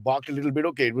 the dog barked a little bit.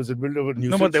 Okay, it was a bit of a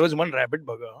nuisance. No, but there was one rabbit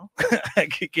bugger.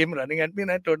 He came running at me,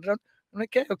 and I turned around. I'm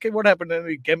like, okay, what happened? And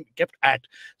we kept at.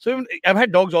 So I've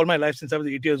had dogs all my life since I was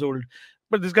 8 years old.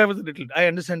 But this guy was a little. I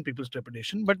understand people's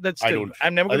trepidation, but that's I still. don't.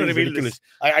 I'm never I going to think it's reveal ridiculous.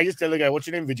 this. I just tell the guy, what's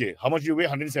your name, Vijay? How much do you weigh?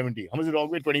 170. How much does the dog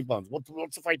weigh? 20 pounds. What's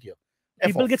the fight here? F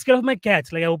People off. get scared of my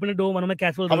cats. Like I open a door, one of my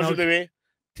cats will How run much do out. they weigh?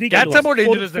 3 Cats kilos. are more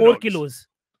dangerous than 4 dogs. kilos.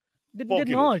 They're 4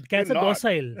 kilos. not. Cats They're are not.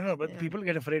 docile. No, but Yeah. people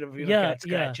get afraid of Yeah, cats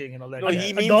yeah. scratching and all that. No, A- he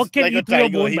a means dog can like a eat through your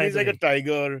tiger. bone, He by means the like a way.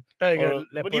 tiger. Tiger,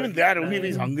 But leopard, even that, only if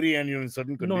he's lion. hungry and in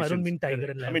certain No, conditions. I don't mean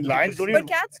tiger and I mean, lion. lions don't even.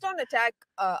 But cats don't attack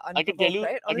unprovoked, tell you,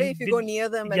 right? I Only mean, if you they- go near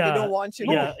them and yeah, they don't want you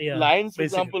to. yeah, yeah. Lions, for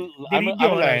Basically. example, They I'm read a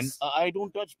your lion. auras. I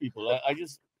don't touch people.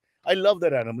 I love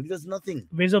that animal. He does nothing.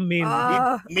 Where's your mane?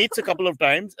 Ah, He mates a couple of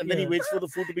times and then he Yeah. waits for the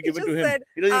food to be he given just to him. said,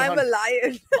 He doesn't I'm a hunt.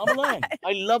 lion. I'm a lion.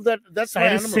 I love that. That's my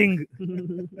Cyrus animal.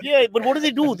 Singh. Yeah, but what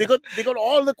do? They got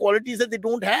all the qualities that they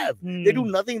don't have. They do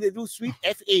Hmm. nothing. They do sweet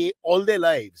FA all their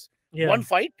lives. Yeah. One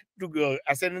fight to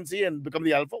ascendancy and become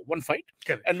the alpha. One fight,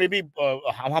 Correct. and maybe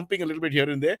humping a little bit here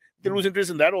and there. They lose interest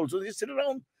in that also. They just sit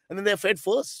around and then they're fed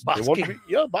first. They want to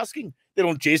Basking. basking. They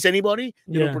don't chase anybody.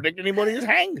 They Yeah. don't protect anybody. Just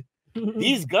hang.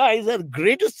 These guys are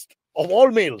greatest of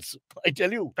all males. I tell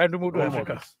you. Time to move to Role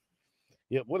Africa. models.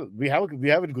 Yeah, well, we have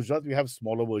in Gujarat. We have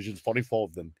smaller versions, 44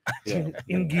 of them. Yeah.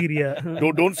 In Giria.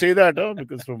 Don't say that,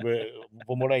 because from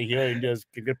what I hear, India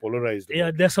can get polarized. Yeah,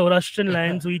 about they're Saurashtrian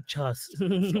lions who eat chas.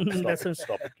 it. That's a,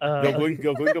 Stop it. uh, You're going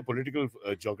to a political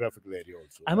geographical area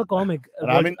also. I'm a comic.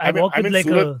 And but I walk I'm with in like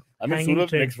Surat. a I'm in hanging Surat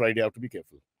thread. next Friday. I have to be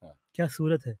careful. Kya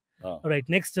Surat hai? Ah. All right,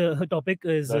 next topic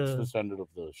is That's the standard of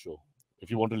the show. If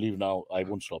you want to leave now, I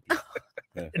won't stop you.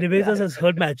 Niveditha has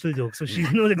heard my actual jokes, so she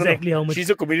knows exactly how much. She's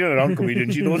a comedian around comedian.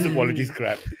 She knows the quality is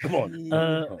crap. Come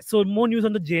on. So more news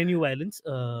on the JNU violence.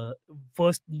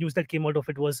 First news that came out of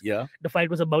it was Yeah. the fight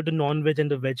was about the non-veg and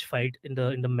the veg fight in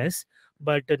the mess.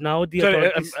 But now the Sorry,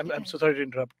 authorities, I'm so sorry to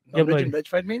interrupt. Yeah, Non-veg no and veg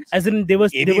fight means? as in they were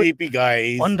ABVP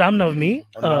guys on Ram Navami,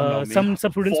 On Ram Navami. some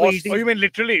students were Forced- eating. Oh, you mean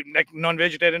literally like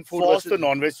non-vegetarian food? forced the versus-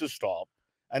 non-veg to stop.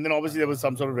 And then obviously there was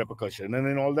some sort of repercussion. And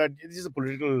then all that. This is a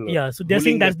political. Yeah, so they're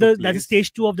saying bullying that's that took that's place.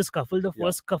 stage 2 of the scuffle. The Yeah.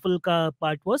 first scuffle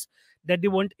part was that they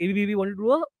want ABBV wanted to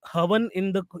do a havan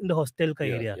in the hostel ka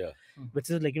area, Yeah. which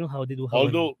is like how they do havan.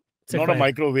 Although Set not a fire.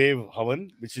 microwave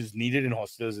havan, which is needed in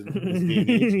hostels in this day and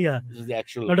age. Yeah, This is the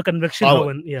actual. not a convection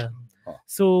Power. havan. Yeah. Huh.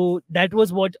 So that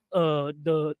was what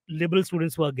the liberal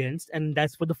students were against, and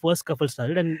that's what the first scuffle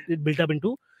started, and it built up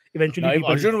into eventually Now, if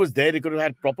people Arjun was there, he could have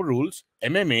had proper rules.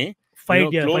 MMA, fight,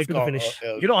 close fight to the co- finish.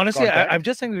 honestly, contact. I'm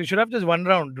just saying we should have just one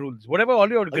round rules. Whatever all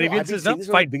your I've been grievances saying are, this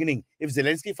from the fight. beginning. If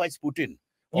Zelensky fights Putin,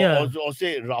 Yeah. or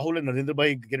say Rahul and Narendra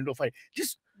Bhai get into a fight,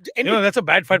 just You know, that's a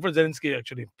bad fight for Zelensky,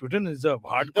 actually. Putin is a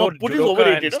hardcore Putin's judoka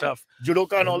overrated, and huh? stuff.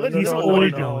 judoka and all that. He's He's old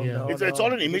overrated. now, yeah. It's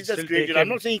all an image He'd that's still created. take I'm him.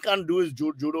 not saying he can't do his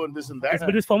judo and this and that.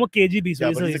 But he's former KGB, so Yeah,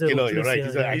 he's, but he's a killer. You're ruthless, right. yeah,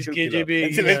 He's yeah. an He's actual killer. KGB,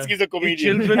 And yeah. Zelensky's a comedian.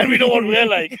 chills with- And we know what we're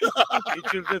like. He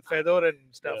chills with Fedor and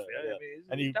stuff. Yeah, Yeah, yeah. I mean, he's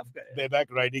And a he tough guy.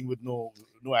 bareback riding with no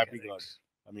happy guard.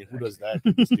 I mean, who does that?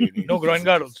 in this day and age? No groin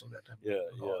guard also. That time. Yeah,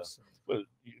 yeah. Awesome. Well,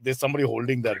 there's somebody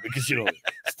holding that because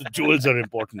the jewels are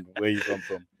important where you come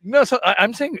from. No, so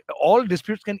I'm saying all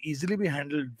disputes can easily be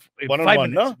handled in One-on-one, 5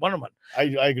 minutes. no? One-on-one. I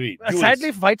agree. Jewels.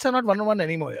 Sadly, fights are not one-on-one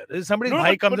anymore. Yeah. Somebody's No,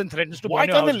 bhai but- comes but and threatens to Why burn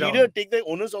your can't the house leader down. take the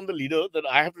onus on the leader that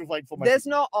I have to fight for my There's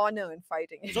people? no honor in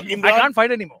fighting. So I Imran, can't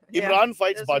fight anymore. Yeah. Imran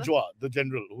fights There's no- Bajwa, the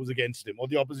general who's against him, or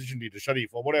the opposition leader, Sharif,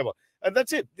 or whatever. And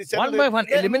that's it. They settle One it. by one,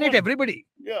 Then- eliminate everybody.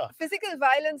 Yeah. Physical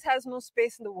violence has no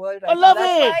space in the world right I love now.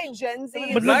 That's it. why Gen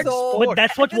Z But is that's so sport. But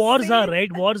that's what Just wars are, singing.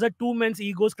 right? Wars are two men's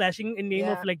egos clashing in name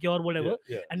of Yeah. like your whatever,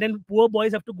 Yeah. and then poor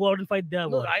boys have to go out and fight their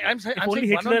No, war. I'm saying If only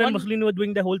Hitler and one-on-one. Mussolini were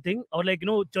doing the whole thing, or like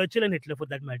Churchill and Hitler for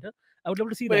that matter, I would love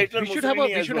to see But that. Hitler We and should have a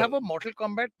Mussolini we as should well. have a Mortal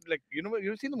Kombat, like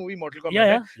you've seen the movie Mortal Kombat.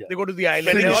 Yeah, right? yeah. They go to the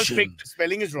island. They're all Spelling. picked.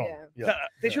 Spelling is wrong. Yeah. Yeah.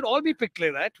 They should all be picked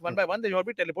like that, one by one. They should all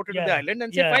be teleported to the Yeah. island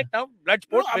and say, Yeah. "Fight now, blood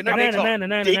No, sports, I'm winner not takes all."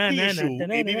 Take the issue,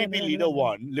 ABVP leader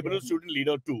 1, liberal student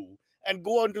leader 2, and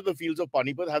go on to the fields of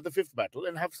Panipat, have the 5th battle,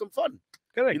 and have some fun.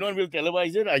 Correct. And we'll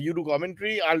televise it. You do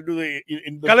commentary. I'll do the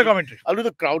Color commentary. I'll do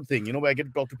the crowd thing. Where I get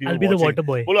to talk to people. I'll be the watching. water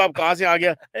boy. Bolo, aap kahan se aa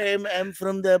gaya? I'm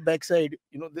from the backside.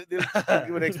 They'll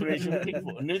give an explanation.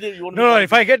 No,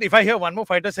 if I hear one more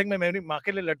fighter saying, "मैं मेरी माँ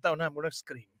के लिए लड़ता हूँ ना," I'm gonna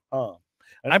scream.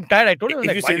 I'm tired. I told you.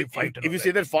 If you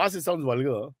say that fast, it sounds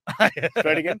vulgar.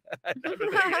 Try it again.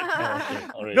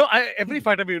 All right. No, every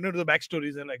fighter we do the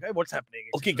backstories and like, hey, what's happening?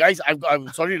 Okay, guys, I'm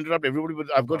sorry to interrupt everybody, but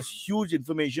I've got huge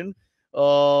information.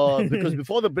 Because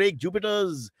before the break,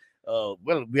 Jupiter's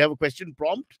we have a question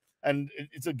prompt, and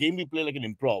it's a game we play like an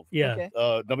improv. Yeah. Okay.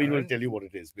 Navin will tell you what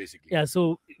it is, basically. Yeah,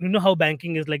 so you know how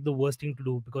banking is like the worst thing to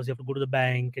do because you have to go to the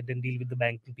bank and then deal with the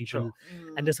banking people. Sure.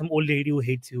 And there's some old lady who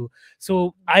hates you.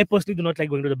 So I personally do not like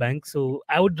going to the bank. So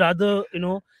I would rather,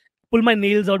 pull my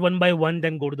nails out one by one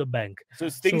than go to the bank. So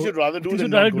it's things So you'd rather do Things than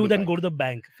you'd not rather go do to than bank. go to the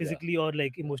bank, physically or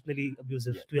like emotionally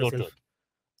abusive to Your yourself.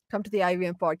 Come to the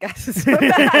IVM podcast.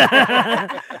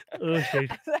 Oh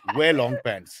shit. Wear long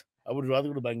pants. I would rather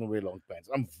go to the bank than wear long pants.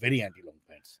 I'm very anti long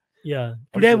pants. Yeah.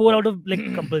 What Today is I the wore point? out of like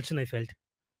compulsion, I felt.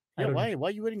 I Yeah, don't why? Why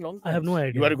are you wearing long pants? I have no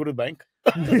idea. You had to go to the bank?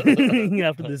 know.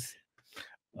 After this.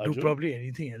 Do Arjun? probably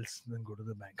anything else than go to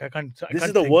the bank. I can't. This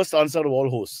is the think. worst answer of all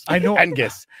hosts. I know. And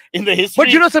guests. In the history.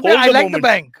 But something, hold I like the moment.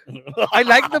 bank. I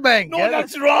like the bank. No, yeah.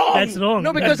 that's wrong. That's wrong.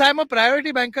 No, because I'm a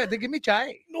priority banker. They give me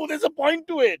chai. No, there's a point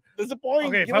to it. There's a point.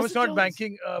 Okay, if Give I us was a not chance.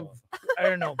 banking, I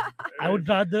don't know. I would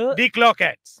rather declaw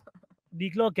cats.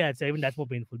 declaw cats. Even that's more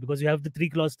painful because you have the 3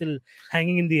 claws still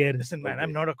hanging in the air. Listen, man, Okay.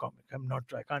 I'm not a comic. I'm not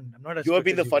as You have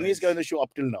quick been as the funniest guy guys. on the show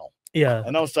up till now. Yeah.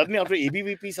 And now suddenly after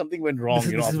ABVP, something went wrong.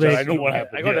 This is After, very I don't know what true.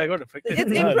 happened. I got affected.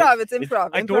 It's Yeah. improv. It's improv.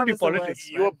 I Improv told you is the politics. worst,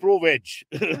 You are pro-veg.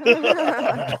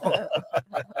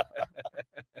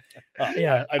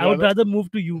 Yeah. I'd I would rather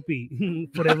move to UP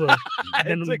forever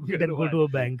than It's a good go one. to a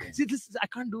bank. See, I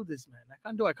can't do this, man. I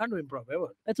can't do improv ever.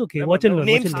 That's okay. Never, Watch and never. learn.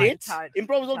 Name Watch and learn. states. hard.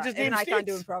 Improv is all just Even name I can't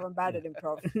do states. improv. I'm bad at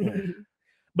improv.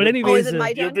 But Oh, anyways, is it my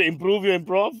You have turn? to improve your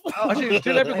improv. Actually, you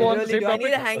still have to go I on the really same do. I need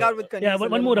topic. to hang out with Kanis yeah, a one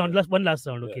little more bit. round. One last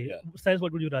round. Yeah, Okay. yeah. Cyrus,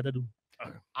 what would you rather do?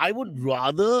 I would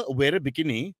rather wear a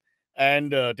bikini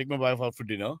and take my wife out for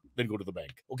dinner than go to the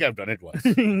bank. Okay, I've done it once.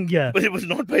 Yeah. But it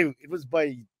was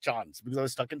by chance because I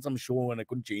was stuck in some show and I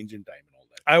couldn't change in time and all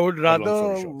that. I would long rather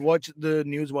story short. watch the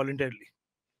news voluntarily.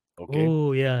 Okay.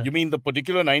 Oh yeah. You mean the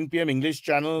particular 9 p.m. English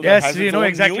channel? That Yes, has you its know own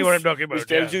exactly news, what I'm talking about. which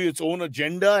tells you its own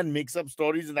agenda and makes up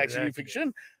stories and actually Exactly.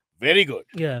 fiction. Very good.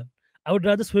 Yeah. I would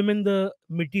rather swim in the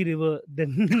Mitti River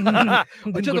than, than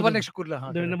Which go is to the one next to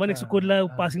Kurla? the one next to Kurla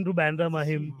passing through Bandra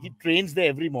Mahim. He trains there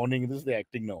every morning. This is the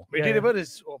acting now. Mitti Yeah. River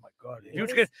is, oh my god.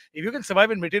 Yes. If you can survive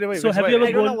in Mitti River, you So can have you survive. ever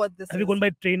I don't know gone- what this Have you is. gone by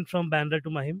train from Bandra to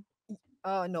Mahim?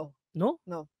 No,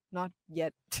 No? not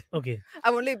yet. Okay.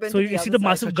 I've only been So to you see other the side.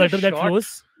 massive Such a gutter that short-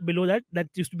 flows below that? That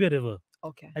used to be a river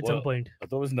Okay. at Wow. some point. I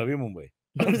thought it was Navi Mumbai.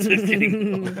 I'm just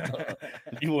kidding.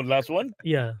 You want last one?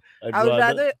 Yeah. I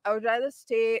would rather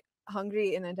stay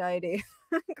hungry an entire day.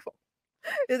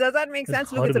 Does that make That's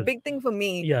sense? Look, it's a horrible. big thing for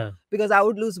me Yeah. because I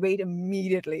would lose weight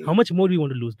immediately. How much more do you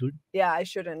want to lose, dude? Yeah, I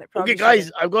shouldn't. I probably Okay, guys,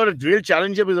 shouldn't. I've got a real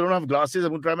challenge here because I don't have glasses.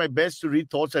 I'm going to try my best to read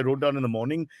thoughts I wrote down in the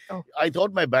morning. Oh. I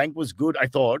thought my bank was good. I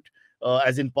thought,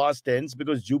 as in past tense,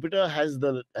 because Jupiter has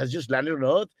just landed on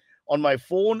Earth on my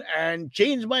phone and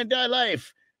changed my entire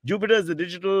life. Jupiter is the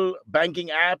digital banking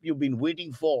app you've been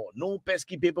waiting for. No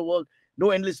pesky paperwork,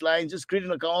 no endless lines. Just create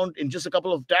an account in just a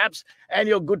couple of taps, and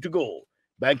you're good to go.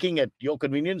 Banking at your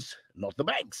convenience, not the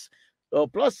banks.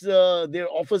 Plus, their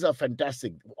offers are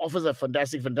fantastic.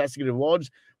 Fantastic rewards.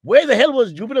 Where the hell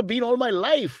was Jupiter been all my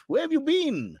life? Where have you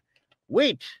been?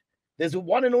 Wait, there's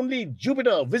one and only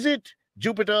Jupiter. Visit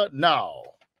Jupiter now.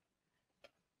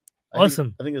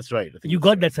 Awesome. I think that's right. You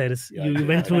got that, Cyrus. Yeah, You I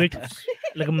went did. through it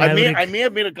like a I maverick. may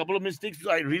have made a couple of mistakes.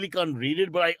 I really can't read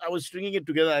it, but I was stringing it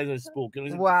together as I spoke.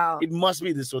 Wow. It must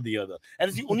be this or the other. And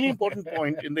it's the only important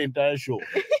point in the entire show,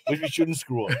 which we shouldn't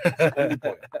screw up. It's the only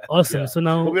point. Awesome. Yeah. So But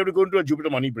now, we have to go into a Jupiter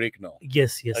money break now.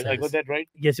 yes, I Cyrus. got that right?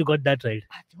 Yes, you got that right.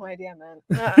 I have no idea,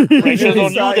 man. Pressure's Really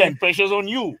on you sorry. then. Pressure's on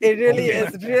you. It really Okay.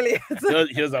 is. It really is.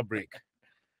 Here's our break.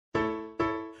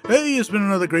 Hey, it's been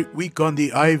another great week on the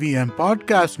IVM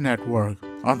Podcast Network.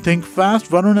 On Think Fast,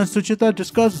 Varun and Suchita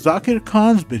discuss Zakir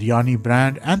Khan's biryani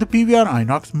brand and the PVR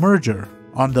Inox merger.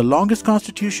 On The Longest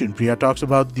Constitution, Priya talks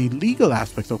about the legal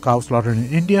aspects of cow slaughter in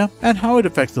India and how it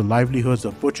affects the livelihoods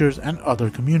of butchers and other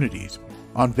communities.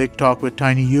 On Big Talk with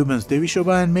Tiny Humans, Devi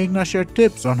Shobha and Meghna share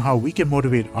tips on how we can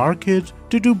motivate our kids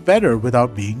to do better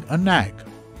without being a nag.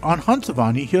 On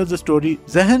Hansavani, here's the story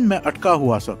Zehen Mein Atka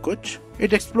Hua Sa Kuch.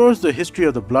 It explores the history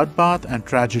of the bloodbath and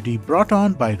tragedy brought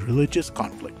on by religious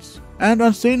conflicts. And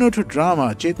on Say No to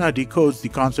Drama, Chetna decodes the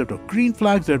concept of green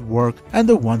flags at work and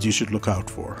the ones you should look out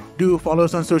for. Do follow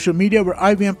us on social media. We're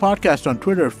IVM Podcast on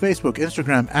Twitter, Facebook,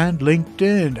 Instagram, and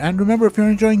LinkedIn. And remember, if you're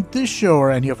enjoying this show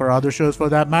or any of our other shows for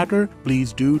that matter,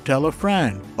 please do tell a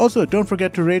friend. Also, don't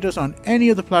forget to rate us on any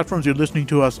of the platforms you're listening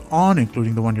to us on,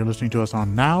 including the one you're listening to us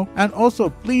on now. And also,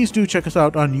 please do check us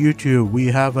out on YouTube. We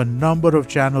have a number of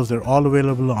channels. They're all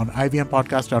available on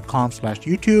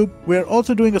ivmpodcast.com/YouTube. We're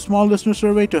also doing a small listener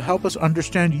survey to help us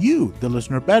understand you, the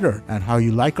listener, better, and how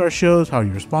you like our shows, how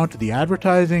you respond to the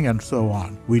advertising, and so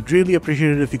on. We'd really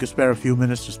appreciate it if you could spare a few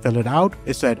minutes to fill it out.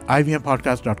 It's at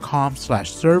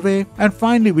ivmpodcast.com/survey. And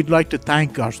finally, we'd like to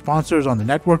thank our sponsors on the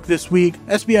network this week: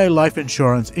 SBI Life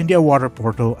Insurance, India Water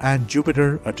Portal, and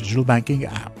Jupiter, a digital banking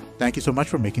app. Thank you so much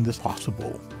for making this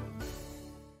possible.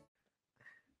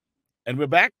 And we're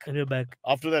back And we're back.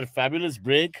 after that fabulous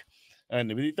break. And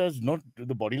Niveditha's not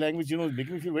the body language, is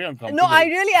making me feel very No, uncomfortable. I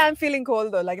really am feeling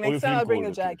cold though. Like Oh, you're next time feeling I'll bring a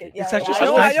cold, okay, jacket. okay. Yeah, It's yeah. actually I so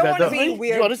don't, nice I don't want to weather. be Do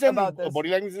weird you understand about this. body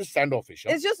language is standoffish?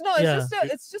 Huh? It's just Yeah.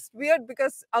 it's just weird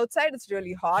because outside it's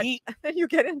really hot. He- And you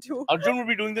get into Arjun will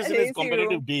be doing this in An his AC competitive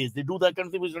room. days. They do that kind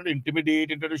of thing, which is not to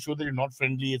intimidate and try to show that you're not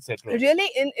friendly, etc.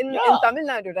 really in Yeah. Tamil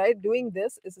Nadu, right? Doing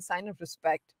this is a sign of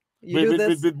respect. You With, do with,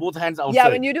 this. with both hands outside. Yeah,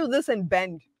 when you do this and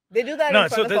bend. They do that No, in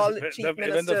so front of all this, the chief when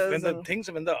ministers.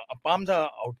 when the palms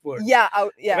are outward. Yeah,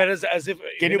 yeah. Whereas as if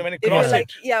Can when you If cross you're like,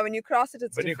 it, when you cross it,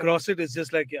 it's when you different. cross it, it's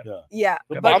just like yeah. Yeah,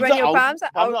 The but when your out- palms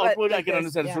are palms out, outward, I like can this,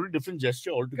 understand. It's yeah. a very different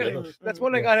gesture altogether. Correct. That's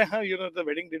more like the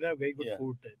wedding dinner have very good Yeah.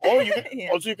 food. Or you can,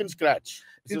 Yeah. also you can scratch.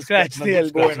 It's You a scratch not the good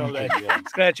elbow and all scratching that. thing, yeah.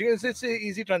 Scratching it's an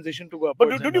easy transition to But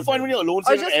upwards don't and you find when you're alone,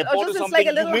 say Or in an just- or airport or just it's something, like a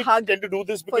you little may hug tend to do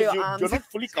this for because your you're arms. not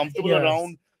fully comfortable Yes.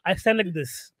 around. I stand like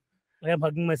this. I am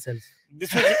hugging myself.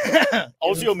 This is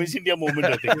also your Miss India moment,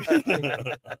 I think.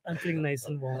 I'm feeling nice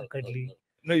and warm, cuddly.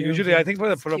 No, Yeah, usually I think for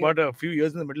It's about a few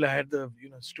years in the middle, I had the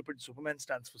stupid Superman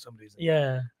stance for some reason.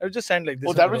 Yeah. I would just stand like this.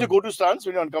 Oh, on that the was your road. go-to stance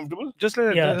when you're uncomfortable? Just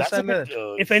like Yeah. that. That's a Stand like bit...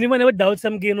 that. If anyone ever doubts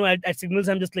some, at signals,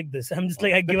 I'm just like this. I'm just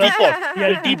like, I The give up. teapot. Yeah,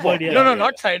 the teapot. Yeah. No,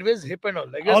 not sideways, hip and all.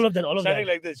 Like all just of that. All of standing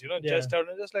that. like this, Yeah. just out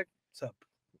and just like sup.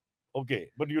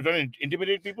 Okay, but you're trying to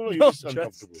intimidate people or you're No, just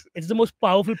uncomfortable? It's the most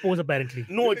powerful pose, apparently.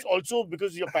 No, it's also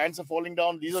because your pants are falling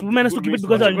down. These are Superman has good to keep ways it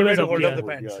because to the underwear is to up. hold Yeah. up the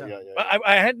pants. Yeah, yeah. yeah,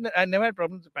 But I never had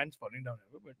problems with pants falling down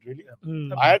ever, but Really? yeah.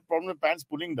 Mm. I had problem with pants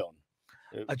pulling down.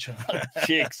 Acha.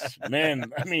 Shakes,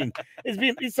 man. I mean,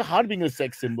 it's hard being a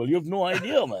sex symbol. You have no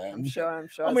idea, man. I'm sure.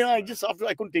 I mean, I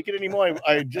couldn't take it anymore.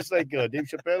 I just like Dave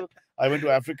Chappelle. I went to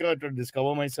Africa to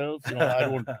discover myself.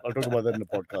 I'll talk about that in the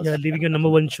podcast. Yeah, leaving your number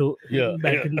one show. Yeah,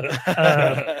 Back yeah. in.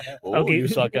 Oh, okay. you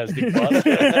sarcastic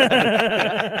bastard.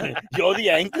 You're the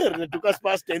anchor that took us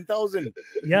past 10,000.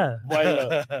 Yeah.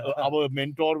 While our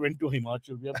mentor went to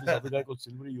Himachal. We have this other guy called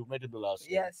Silvery you met in the last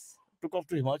year. Yes. Took off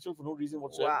to Himachal for no reason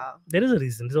whatsoever. Wow. There is a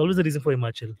reason. There's always a reason for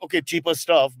Himachal. Okay, cheaper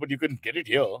stuff, but you can get it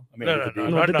here. I mean, No, look at no, the-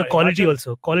 No, not the now. quality Himachal-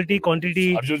 also. Quality,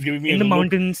 quantity Arjun's giving me in a the look.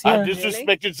 mountains. I've Yeah.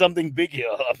 disrespected something big here.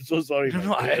 I'm so sorry. No, man.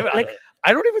 no, I- Like,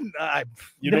 I don't even.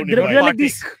 You there, don't there, even there are like like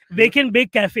these wake and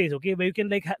bake cafes, okay, where you can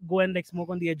like go and like smoke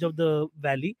on the edge of the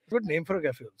valley. Good name for a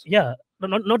cafe also. Yeah,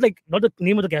 not the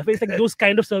name of the cafe. It's like those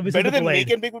kind of services Better they than provide.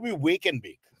 make and bake would be wake and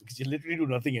bake because you literally do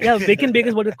nothing else. Yeah, wake and bake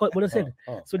is what I said.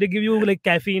 Uh. So they give you like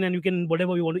caffeine and you can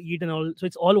whatever you want to eat and all. So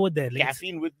it's all over there. Like,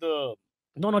 Caffeine with the.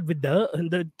 no, not with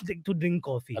the to drink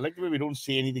coffee. I like the way we don't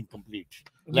say anything complete.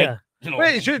 Like, Yeah,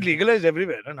 Well, it should legalize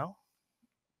everywhere now.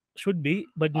 should be,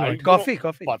 but I- not. Coffee.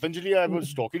 Patanjali, I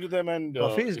was talking to them and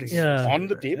Coffee is it's Yeah. on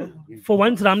the table. For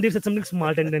once, Ramdev said something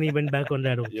smart and then he went back on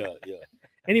that. Yeah, yeah.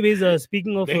 Anyways,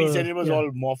 speaking of, Then he said it was yeah. all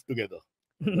morphed together.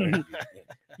 Right?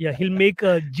 Yeah, he'll make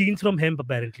jeans from hemp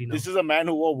apparently now. This is a man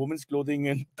who wore women's clothing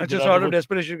and That's took it just out of of-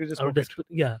 desperation. You can just Out of smoke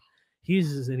it. yeah,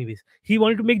 anyways. He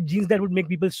wanted to make jeans that would make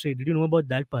people straight. Did you know about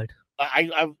that part? the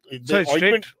So it's straight.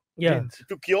 ointment Yeah, jeans.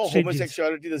 to cure Straight jeans.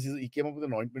 homosexuality. He came up with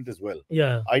an ointment as well.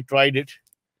 yeah. I tried it,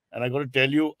 and I got to tell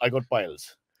you, I got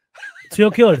piles. So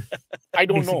you're cured. I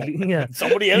don't know. basically. Yeah.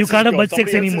 Somebody else. You is can't have cured. butt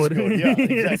sex Somebody else anymore. is cured. Yeah,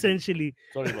 exactly. Essentially.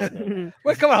 Sorry about that.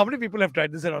 Well, come on. How many people have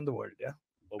tried this around the world? Yeah.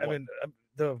 But I what- mean,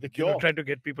 The cure. trying to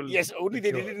get people. yes, only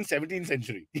the they did cure. it in 17th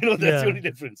century. That's Yeah. the only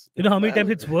difference. You know how many times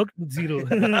it's worked? Zero.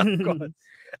 Of course.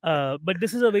 But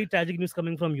this is a very tragic news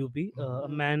coming from UP. A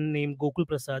man named Gokul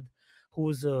Prasad,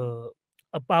 who's a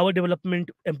power department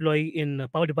employee in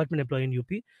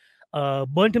UP.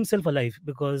 burnt himself alive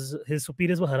because his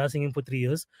superiors were harassing him for 3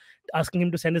 years, asking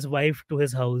him to send his wife to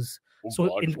his house. Oh So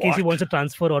God, in case he what? wants a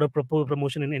transfer or a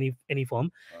promotion in any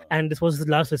form, and this was his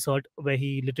last resort where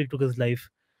he literally took his life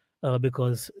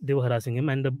because they were harassing him,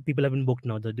 and the people have been booked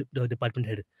now. The department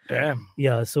head. Damn.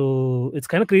 Yeah, so it's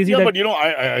kind of crazy. Yeah, that, but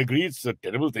I agree it's a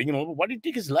terrible thing. Why did he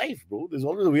take his life, bro? There's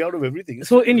always a way out of everything.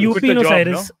 so in You UP, quit the job,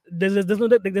 Cyrus,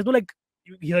 there's no like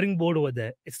hearing board over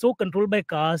there. It's so controlled by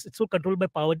caste. It's so controlled by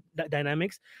power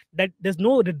dynamics that there's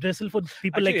no redressal for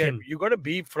people like him. You got to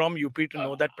be from UP to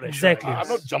know that pressure. Exactly. I'm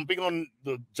not jumping on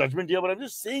the judgment here, but I'm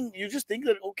just saying, you just think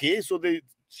that, okay, so the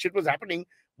shit was happening.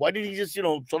 Why did he just,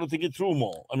 sort of think it through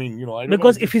more? I mean, I don't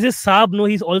Because know. if he's a Saab, no,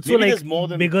 he's also Maybe like there's more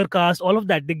than- bigger caste, all of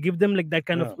that. They give them like that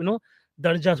kind Yeah. of,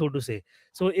 darja, so to say.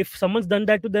 So if someone's done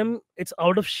that to them, it's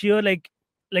out of sheer like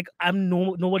I'm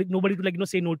nobody to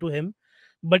say no to him.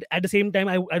 But at the same time,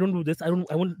 I don't do this. I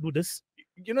won't do this.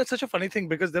 It's such a funny thing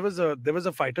because there was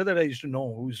a fighter that I used to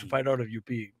know who used to fight out of UP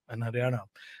and Haryana,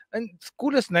 and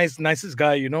coolest, nicest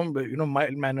guy,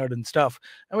 mild mannered and stuff.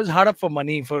 I was hard up for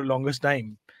money for the longest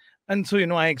time. And so,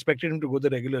 I expected him to go the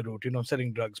regular route,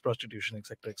 selling drugs, prostitution,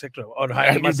 etc., or hire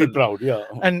And you'd be muscle. proud, yeah.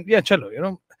 And yeah, chalo,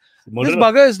 this Murderer.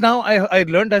 bugger is now, I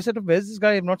learned, I said, where's this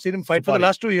guy? I've not seen him fight for the Safari.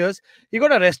 last 2 years. He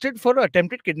got arrested for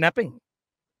attempted kidnapping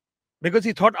because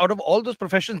he thought out of all those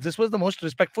professions, this was the most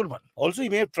respectful one. Also, he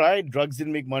may have tried drugs,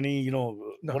 didn't make money,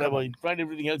 whatever. come on. He tried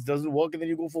everything else, doesn't work, and then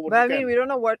you go for what But I you mean, can. we don't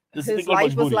know what This is a his thing called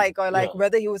life was majboori. like, or like Yeah.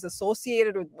 whether he was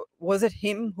associated with. Was it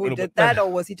him who No, did but- that, or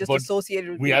was he just but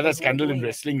associated with? We had people a who were scandal in doing it?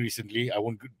 wrestling recently. I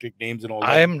won't take names and all that.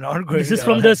 I am not going This is to-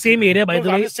 from the same area, by No, the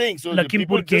I'm way. just saying, so the Lakhimpur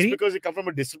people, just Kheri. because they come from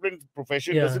a disciplined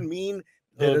profession Yeah. doesn't mean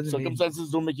That the doesn't mean-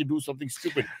 circumstances don't make you do something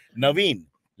stupid. Naveen,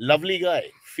 lovely guy,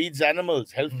 feeds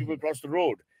animals, helps people cross the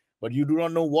road, but you do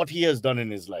not know what he has done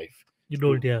in his life. You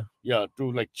don't, yeah. Yeah,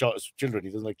 to like children. He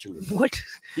doesn't like children. What?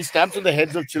 He stamps on the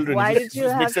heads of children. Why he did just, you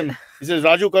just makes have them. He says,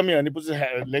 "Raju, come here," and he puts his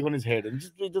leg on his head, and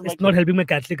he doesn't It's like not them. helping my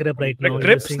Catholic rep right now. Like I'm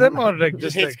trips just saying. them or like Just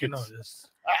just hates like, kids. just...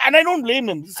 And I don't blame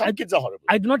them. Some kids are horrible.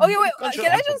 I do not. Okay, wait. can't Can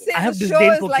shut I up just on say I have the show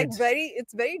disdain is for like kids.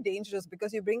 it's very dangerous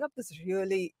because you bring up this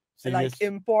really Serious. like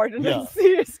important Yeah. and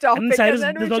serious topic, And Cyrus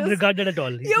then does we not just, regard that at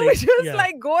all. He's yeah, we like, just yeah.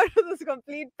 like go into this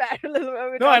complete parallel where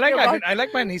we're No, I like talking about. I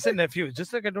like my niece and nephew.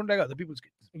 Just like I don't like other people's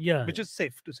kids, Yeah. which is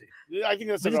safe to say. Yeah, I think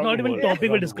that's Which is around not the even world. topic we're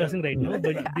Around the discussing world. right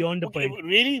now, but beyond the Okay, point.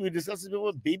 really, we discussed this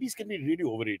before. Babies can be really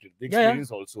overrated. The Yeah, yeah.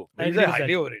 experience also. I These agree are with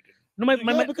highly that. overrated. No, my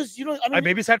Yeah, because I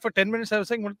babysat for 10 minutes. I was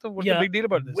saying, what's the Yeah. big deal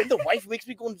about this? when the wife makes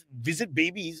me go and visit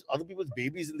babies, other people's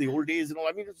babies in the old days,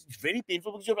 I mean, it's very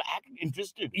painful because you have to act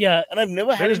interested. yeah. And I've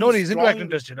never had There is no any reason to act strong-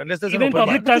 interested unless there's Even an open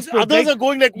public bar. Because transport. others like- are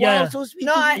going like, wow, Yeah. so sweet.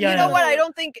 No, you Yeah. know what? I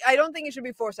don't think it should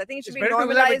be forced. I think it should It's be better to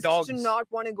do that with normalized to dogs. not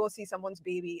want to go see someone's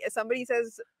baby. If somebody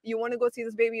says you want to go see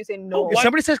this baby, you say Oh, no. If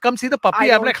somebody says, come see the puppy,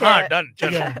 I I'm don't like, care. done.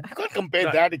 Chalo. Yeah. You can't compare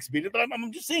Right. that experience, but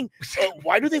I'm just saying,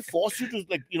 why do they force you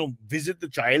to visit the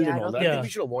child Yeah, I and all don't that? I think- think we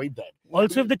should avoid that.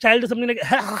 Also, if the child does something like,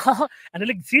 and they're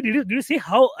like, see, did you see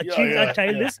how achieved our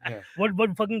child is? yeah. What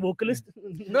fucking vocalist?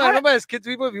 No, I remember as kids,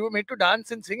 we were made to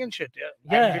dance and sing and shit. Yeah.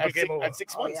 Yeah. And people At came six, over. at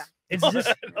 6 Oh, months.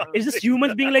 yeah. It's just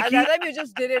humans being like, At that time, you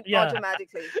just did it Yeah.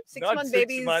 automatically. Not 6-month 6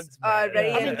 babies months, are man.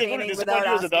 very I I mean, they're going entertaining to without disappoint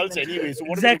you as asking adults them to. anyway. So what are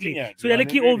we exactly. looking at? So they're I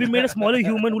like, mean, oh, we made a smaller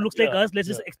human who looks like Yeah, us. Let's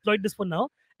just exploit this for now,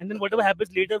 and then whatever happens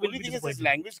later The will only be thing is, his disappointing.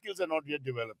 language skills are not yet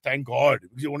developed. Thank God,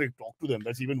 because you want to talk to them.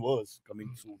 That's even worse. Coming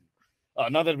soon.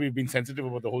 Now that we've been sensitive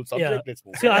about the whole subject, let's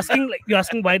move. So you're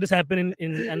asking why this happened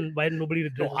in and why nobody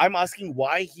did No, it. I'm asking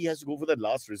why he has to go for that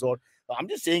last resort. I'm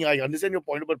just saying, I understand your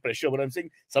point about pressure, but I'm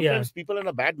saying sometimes people are in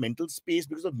a bad mental space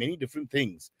because of many different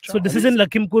things. So this is in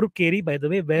Lakhimpur Kheri, by the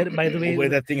way, where Where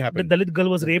that thing the happened. Dalit girl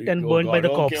was raped and Oh, burned by God.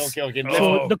 the cops. Okay.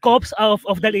 So Oh. the cops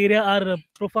of that area are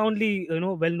profoundly,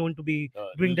 well known to be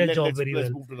doing their job very let's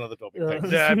well. move to another topic. Yeah.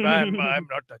 Thanks. Yeah, I'm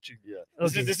not touching. Yeah.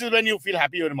 Okay. This is when you feel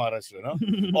happy you're in Maharashtra,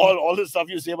 no? all the stuff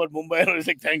you say about Mumbai, it's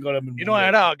like, thank God I'm in Mumbai. I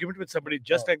had an argument with somebody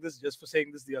just like this, just for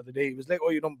saying this the other day. He was like,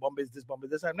 oh, Bombay is this, Bombay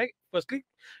is this. I'm like, firstly,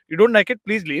 you don't like it,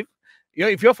 please leave.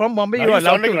 If you're from Bombay, Now you're you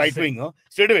allowed sound like to. right wing, huh?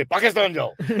 Straight away, Pakistan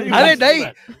jao. Arey,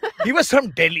 nahi. He was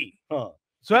from Delhi. Huh.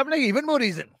 So I'm like, even more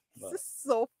reason. This is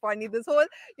so funny. This whole,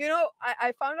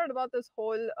 I found out about this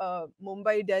whole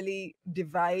Mumbai Delhi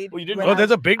divide. Oh, you didn't when know? Oh, there's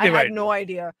a big I divide. had no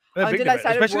idea. There's a big until I divide.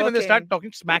 started Especially when they start working.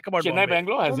 talking smack about Chennai, Bombay.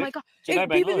 Bangalore has Oh it? my god! Chennai, People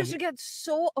Bangalore used has to it? get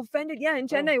so offended. Yeah, in Oh,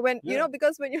 Chennai, when yeah.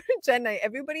 because when you're in Chennai,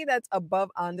 everybody that's above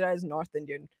Andhra is North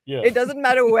Indian. Yeah. It doesn't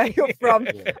matter where you're from,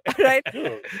 Yeah. right?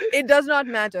 Yeah. It does not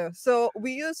matter. So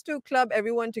we used to club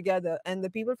everyone together, and the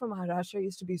people from Maharashtra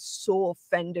used to be so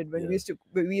offended when Yeah.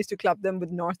 we used to club them with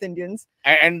North Indians.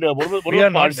 And what What We about are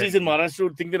not Parsis that. in Maharashtra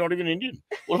who think they're not even Indian?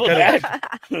 What about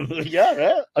that? Yeah,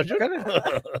 right?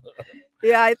 Arjun?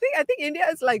 Yeah, I think India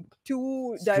is like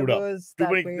too Screwed up. diverse Too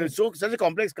that many, way. such a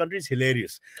complex country is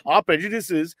hilarious. Our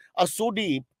prejudices are so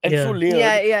deep and so Yeah.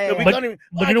 layered. Yeah. We But- can't even.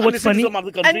 but I you know can't what's listen to funny? some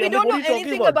other country. And we I'm like, don't what know are you talking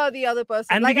anything about? about the other person.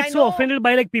 And like, we get I so know, offended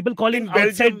by like people calling In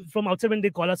outside Belgium- from outside when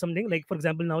they call us something. Like for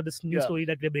example, now this new Yeah. story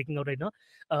that we're breaking out right now.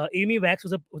 Amy Wax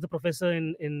was a professor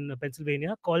in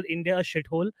Pennsylvania, called India a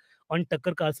shithole on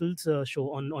Tucker Carlson's show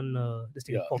on this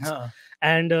thing, Yeah. Fox.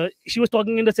 And she was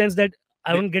talking in the sense that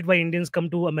I They- don't get why Indians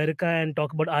come to America and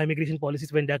talk about our immigration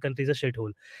policies when their country is a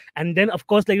shithole. And then of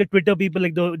course like the Twitter people,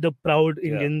 like the proud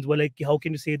Yeah. Indians were like, how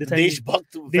can you say this? And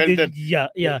Deshbhakt they felt did, that. yeah.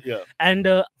 Yeah. And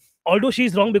although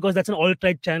she's wrong because that's an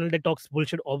alt-right channel that talks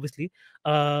bullshit, obviously,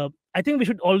 I think we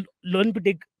should all learn to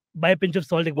take by a pinch of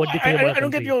salt like what they think about our I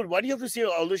don't get country. your. Why do you have to say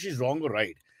although she's wrong or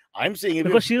right? I'm saying if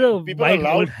Because she's a people are white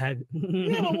allowed- old hag.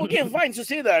 Yeah, but okay, fine. So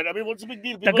say that. I mean, what's the big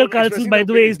deal? People Tucker are Carlson, expressing by their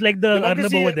the way, opinion. is like the Arnab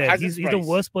Democracy over there. has He's its the price.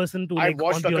 worst person to I like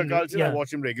watch on Tucker beyond. Carlson. Yeah. I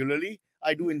watch him regularly.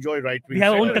 I do enjoy right wing. We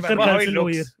have I own don't Tucker remember how he Carlson over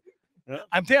here. looks.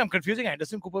 Yeah. I'm confusing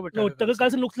Anderson Cooper with No, Tucker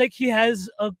Carlson looks like he has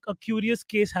a curious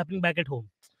case happening back at home.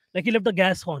 Like he left the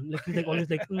gas on. Like he's like always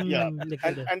like, Yeah. like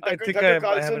And, that. and I Tucker, think Tucker I have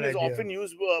Carlson an is idea. often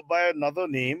used by another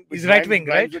name. which He's right-wing,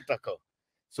 rhymes right? With Tucker.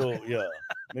 So yeah,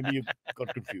 maybe you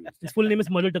got confused. His full name is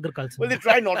Mother Tucker Carlson. Well, they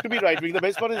try not to be right wing. The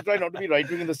best part is they try not to be right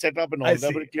wing in the setup and all I that.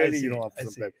 see, But I clearly, see, after I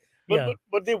some see. time. Yeah.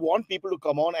 But they want people to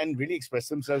come on and really express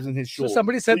themselves in his show. So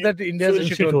somebody said you- that India so is a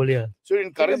you shithole. Shithole, yeah. So it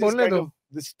encourages बोलने kind दो. of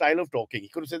this style of talking. He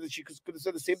could have said that she could have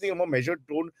said the same thing in a more measured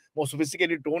tone, more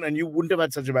sophisticated tone, and you wouldn't have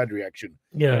had such a bad reaction.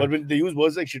 Yeah. But when they use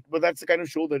words like shit, but that's the kind of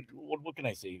show that what can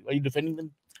I say? Are you defending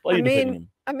them? Why are you defending him?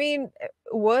 I mean,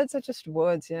 words are just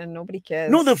words. Yeah, nobody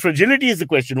cares. No, the fragility is the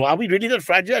question. Are we really that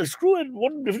fragile? Screw it.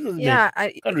 What difference does it yeah,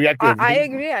 make? Can't react to I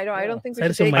everything. agree. I don't think we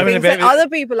Cyrus, should take I mean, things if that other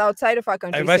people outside of our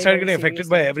country. If I say started very getting affected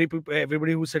by seriously.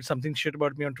 everybody who said something shit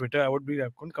about me on Twitter, I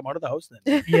couldn't come out of the house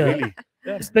then. Yeah. Really?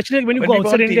 Especially like when you When go we go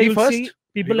outside on India, TV you'll first, see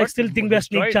people we like got still think we are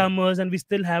snake destroyed. charmers and we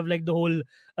still have like the whole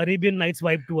Arabian Nights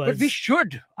vibe to us. But we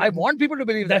should. I want people to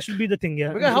believe that that. should be the thing,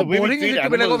 yeah. Because how The way we boring is treat it to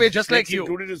be like, oh, we're animals, just like snakes you.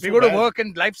 included, is We so go to bad. work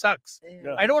and life sucks.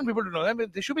 Yeah. I don't want people to know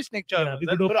that. They should be snake Yeah, charmers. we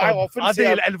go to a But I pub. often Are say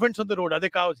there elephants on the road? Are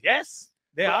they cows? Yes,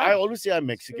 they But are. I always say I'm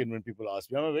Mexican when people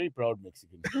ask me. I'm a very proud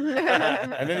Mexican.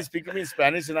 And then they speak to me in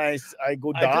Spanish and I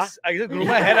go, da. I just grew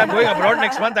my hair. I'm going abroad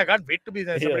next month. I can't wait to be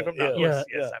there. Somebody Yeah, from yeah, Narcos. yeah,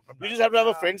 Yes, I'm from You Narcos. just have to have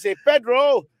a friend say,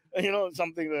 Pedro.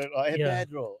 Something that, hey, Yeah.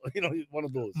 Pedro. One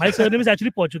of those. My surname is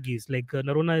actually Portuguese. Like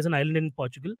Noronha is an island in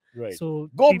Portugal. Right. So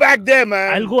Go back there,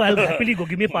 man. I'll happily go.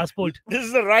 Give me a passport. This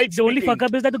is the right The only speaking. fuck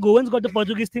up is that the Goans got the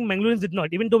Portuguese thing, Mangaloreans did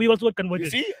not, even though we also got You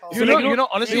converted. see? Oh. You like, know, you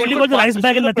honestly, we only you got could the rice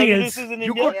bag and nothing else. prejudices in you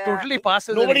India. could Yeah. totally pass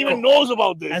as Nobody a Rico. even knows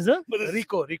about this. As a But this-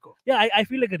 Rico. yeah, I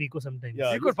feel like a Rico sometimes.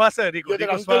 Yeah. You could pass as a Rico. You're that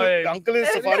Rico's uncle, fine. uncle in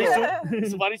safari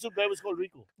suit. Safari suit guy was called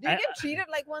Rico. Do you get treated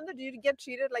like one? Do you get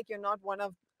treated like you're not one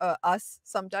of us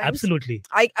sometimes? Absolutely.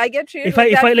 I get treated If like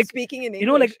I that for like, speaking in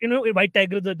English. You know, like White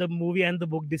Tiger, the movie and the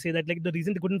book, they say that like the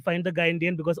reason they couldn't find the guy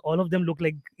Indian because all of them look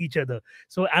like each other.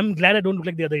 So I'm glad I don't look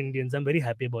like the other Indians. I'm very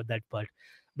happy about that part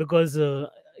because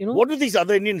What do these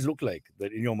other Indians look like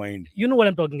that in your mind? you know what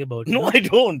I'm talking about. No, I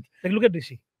don't. Like look at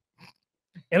Rishi.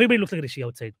 Everybody looks like Rishi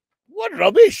outside. What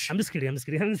rubbish. I'm just kidding.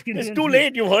 It's too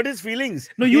late. You hurt his feelings.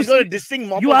 No, He's you got a see- distinct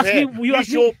mop you of asked hair. me- you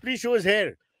asked me- Please show his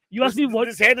hair. You asked me what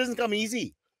This hair doesn't come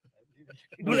easy.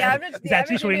 Dude, the average, he's the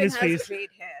actually average showing Indian his has face. Great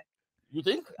hair. You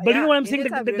think? But you know what I'm saying?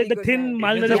 Indians have The really good thin, hair.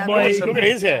 malnourished have boy. awesome Look at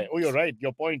his hair. Oh, you're right.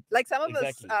 Your point. Like some of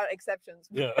Exactly. us are exceptions.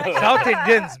 Yeah. South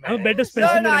Indians, I'm a man. better No,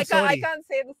 specimen. no, I'm I sorry. can't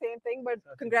say the same thing, but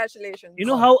congratulations. You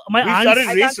know how my We aunt started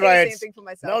I race can't say the same riots. thing for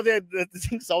myself. Now they're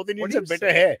saying South Indians do have you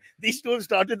better hair. These two have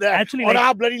started that. Actually, on like-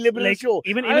 our bloody liberal like show.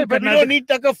 even But we don't need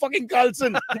Tucker fucking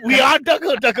Carlson. We are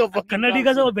Tucker fucking Kannadigas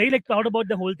Carlson. are very like proud about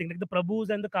the whole thing. Like the Prabhus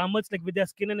and the Kamats, like with their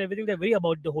skin and everything, they're very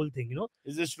about the whole thing.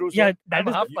 Is this true? Yeah, sir? that I'm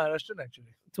is half Maharashtrian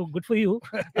actually. so good for you.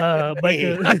 But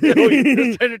Hey. Just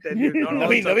trying to tell you. not all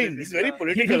Navin, South Navin, Indians he's very are.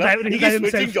 political. He'll Huh? drive- He he'll keeps drive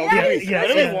switching himself. geographies. Yeah,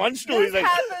 Whenever yeah. he wants to, This he's like,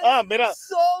 happens mera.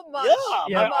 so much.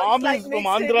 Yeah, my amongst, arm like, is from mixed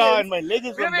Andhra Indians. and my leg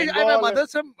is from My Bengal.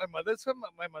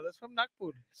 mother's from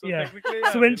Nagpur. So Yeah. technically,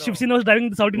 so when Shiv Sena was driving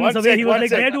the South Indians away, he was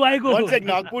like, "Where do I go?" One sec,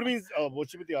 Nagpur means what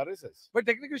should be the RSS? But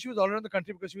technically, she was all around the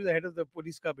country because she was the head of the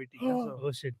police ka beti. So.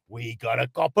 Oh shit! We got a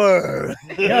copper.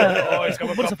 Yeah, Oh, it's come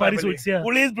Good from safari family. suits. Yeah,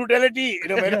 Police brutality.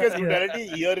 In America, it's Yeah. brutality.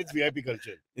 Here, it's VIP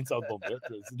culture in South Bombay.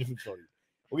 It's a different story.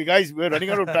 Okay, guys, we're running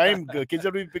out of time. Kids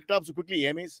are being picked up. So quickly,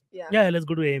 AMAs. yeah. Let's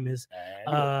go to AMS.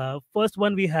 And First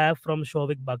one we have from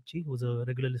Shovik Bakchi, who's a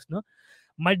regular listener.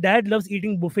 My dad loves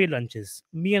eating buffet lunches.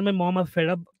 Me and my mom are fed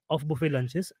up of buffet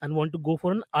lunches and want to go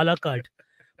for an a la carte.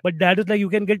 But dad is like, you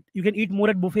can eat more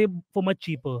at buffet for much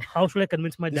cheaper. How should I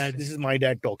convince my This, dad? this is my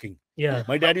dad talking. Yeah.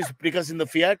 My dad used to pick us in the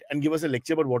Fiat and give us a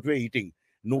lecture about what we're eating.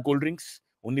 No cold drinks,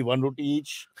 only one roti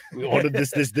each. We ordered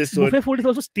this. So Buffet food is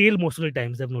also stale most of the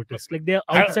times, I've noticed. Like they're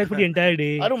outside for the entire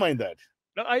day. I don't mind that.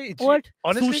 No, What?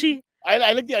 honestly, Sushi?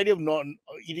 I like the idea of not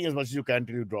eating as much as you can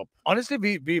till you drop. Honestly,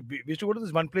 we used to go to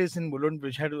this one place in Mulund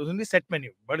which was only set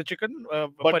menu, butter chicken,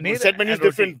 But paneer, set menu is and roti.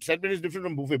 different. Set menu is different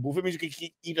from buffet. Buffet means you can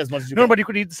eat as much as you No, can. but you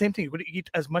could eat the same thing. You could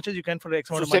eat as much as you can for X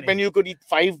So amount of set money. menu you could eat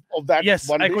 5 of that. Yes,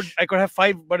 one I dish. could have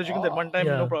 5 butter chicken at one time,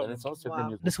 Yeah. no Then problem. it's not set Wow.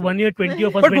 menu. This 1 year, 20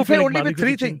 of us But went to, buffet like, only with barbecue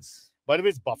 3 kitchen. things. By the way,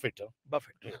 it's buffet. Huh?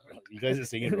 Buffet. You guys are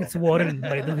saying it wrong. It's Warren,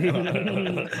 by the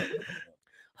way.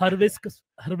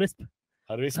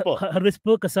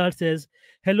 Harvisper Kasar says,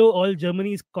 hello, all.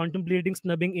 Germany is contemplating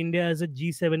snubbing India as a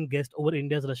G7 guest over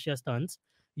India's Russia stance.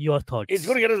 Your thoughts? It's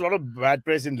going to get us a lot of bad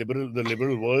press in the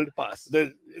liberal world. Pass. It's a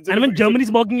And when different-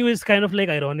 Germany's mocking you is kind of like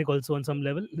ironic also on some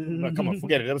level. No, come on,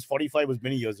 forget it. That was 45 was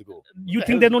many years ago. You The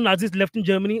think there are no Nazis left in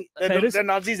Germany, Cyrus? There are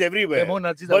Nazis There everywhere. are more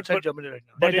Nazis But- outside but- Germany right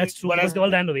now. but That's true, but because as- they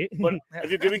all ran away. But if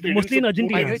you're giving credence Mostly in to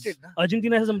Argentina. Putin- Migrated, no?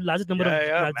 Argentina has some largest number of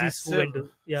Yeah, Nazis who massive. went to.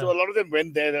 Yeah. So a lot of them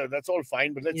went there. That's all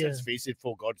fine. But let's face it,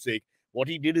 for God's sake. What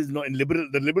he did is not in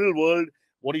the liberal world.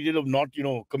 What he did of not,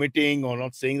 committing or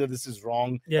not saying that this is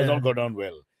wrong has Yeah. not gone down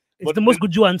well. It's But the most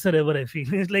Guju answer ever, I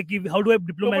feel. It's like, how do I No, but it's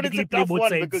diplomatically a play tough both one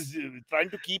sides? because trying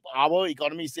to keep our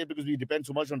economy safe because we depend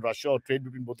so much on Russia or trade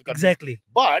between both the countries. Exactly.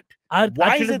 But Our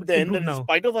why trade is it then that improved in now?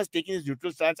 spite of us taking this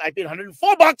neutral stance, I paid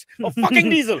 $104 of fucking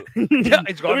diesel? Yeah,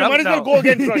 it's So gone we up might as well now. go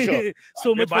against Russia. So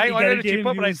We're much for buying oil at a egalitarian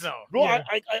cheaper price views. now. Bro, Yeah.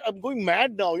 I'm going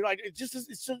mad now. It's just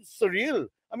surreal.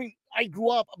 I mean, I grew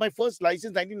up, my first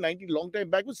license, 1990, long time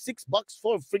back, was $6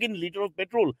 for a friggin' liter of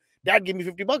petrol. Dad gave me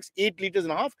 $50, 8 liters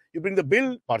and a half. You bring the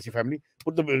bill, Parsi family,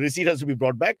 put the receipt has to be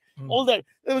brought back. All that.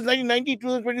 That was 1990,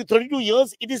 2020, 32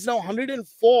 years. It is now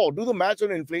 104. Do the maths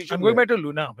on inflation. I'm going there. back to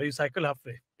Luna, where you cycle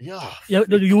halfway. Yeah. Yeah,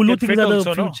 the Yulu Get things fit are the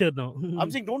also, no? future now. I'm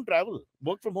saying don't travel.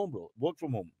 Work from home, bro. Work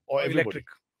from home. Or everybody. Electric.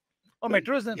 Or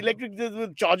metros then. Electric, there's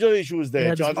the charger issues there.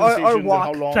 Yeah, Charging or stations and walk.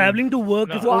 how long. Traveling to work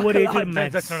No. is Walk a overrated lot.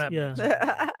 max. That's not happening.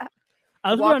 Yeah. I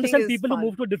also don't Walking understand is people who fun.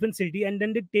 move to a different city and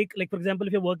then they take, like, for example,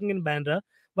 if you're working in Bandra,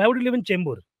 why would you live in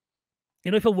Chembur?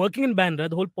 If you're working in Bandra,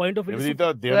 the whole point of it is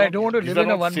Niveditha, they're But I not- don't want to these live are in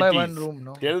a not 1-by-1 cities. room,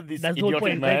 no. Tell this That's the whole idiotic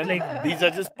point, right? man, Like- these are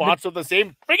just parts of the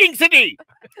same frigging city.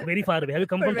 very far away. Have you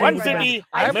come from Very One Chembur? far. city,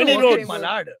 I have many to work roads. in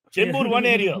Malad. Chembur, one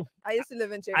area. I used to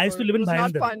live in Chembur. I used to live in It was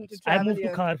not Bhayandar. fun to I travel moved to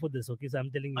here. car for this, okay? So I'm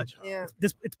telling you. Acha. Yeah.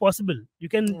 It's possible. You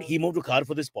can Yeah. He moved to car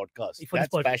for this podcast. for this That's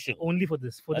pod- passion. only for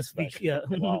this That's week. passion. Yeah.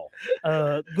 Wow.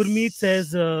 Gurmeet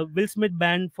says Will Smith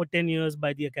banned for 10 years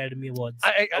by the Academy Awards.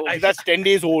 Okay, that's 10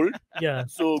 days old. Yeah.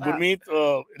 So Gurmeet,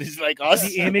 it is like us.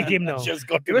 The AMA came now. Just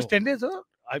got It to was know. 10 days, huh?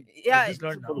 I Yeah, just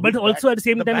learned now. But also at the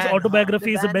same The time, his ban, huh?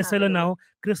 autobiography The is a ban bestseller happened. now.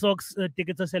 Chris Rock's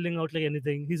tickets are selling out like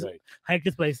anything. He's Right. hiked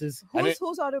his prices. And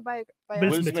Who's autobiography?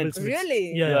 Will Smith. Smith.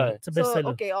 Really? Yeah, Yeah. it's a So, bestseller.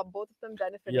 okay, both of them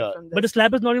benefited Yeah. from this. But the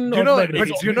slap is not even Do you know-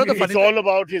 autobiography. but do you know the It's funny all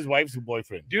about his wife's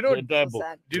boyfriend. Do you know- The entire So book.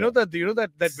 sad. Do you know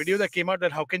that video that came out,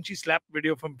 that how can she slap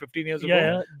video from 15 years ago?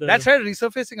 Yeah, That started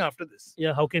resurfacing after this.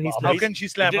 yeah. How can he Wow. slap? How can she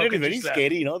slap? How Internet is can very she slap?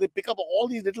 scary, They pick up all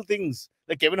these little things.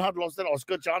 Like Kevin Hart lost that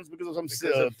Oscar chance because of some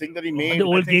Because of- thing that he Oh, made. the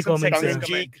old I think gay some comics, tongue sexist in yeah.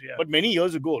 cheek. comment, yeah. But many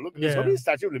years ago, look, there's so Yeah. many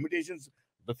statute of limitations.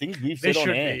 The things we've They said on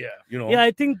should air, be, yeah. Yeah,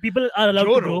 I think people are allowed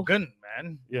Joe to grow. Rogan,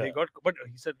 man. Yeah. They got, but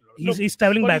he said He's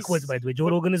traveling but backwards, he's- by the way. Joe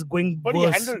Rogan is going but he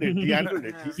worse. handled it. He handled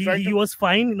it. He's he, trying he to. was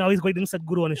fine. Now he's going to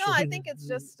Sadhguru on his No, show. I think it's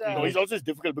just No, he's also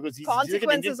difficult because he's consequences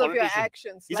like an Indian of your politician.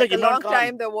 actions. He's like like a Imran long Khan.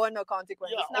 time, there were no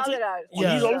consequences. Yeah, Now also- there are.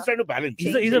 Yeah. He's always trying to balance.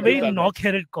 He's it. a very That much.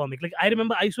 knock-headed comic. Like I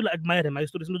remember, I used to admire him. I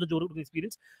used to listen to the Joe Rogan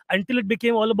Experience until it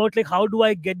became all about like how do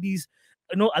I get these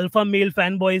alpha male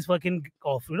fanboys fucking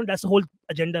off. That's the whole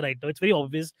agenda right now. It's very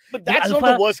obvious. But the that's not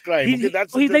alpha- the worst crime. He's, Okay,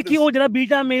 that's he's like, this- oh, there are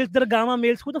beta males, there are gamma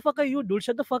males. Who the fuck are you, dude?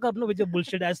 Shut the fuck up, no, with your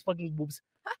bullshit ass fucking boobs.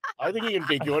 I think he can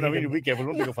take you on. I mean, be careful.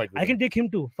 Don't take a fight with I can him. take him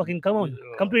too. Fucking come on.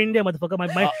 Come to India, motherfucker.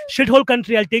 My shithole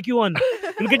country. I'll take you on.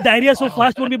 You'll get diarrhea so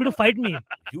fast you won't be able to fight me.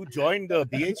 You joined the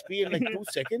BHP in like 2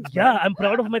 seconds. Yeah, I'm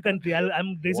proud of my country.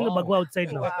 I'm raising Wow. a bagua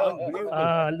outside now.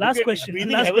 Wow. Last get question.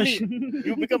 breathing Last heavily. question.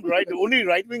 You become the only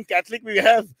right-wing Catholic we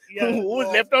have Yeah. who was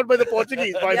left out by the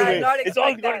Portuguese, by the Yeah, way. not It's all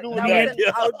expect got to that. do with That that. was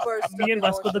an outburst. Me of and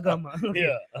Vasco da emotion. Gama.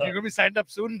 Yeah. you're going to be signed up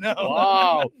soon now.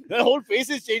 Wow. The whole face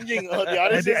is changing. The I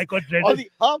RSS. got red. All the,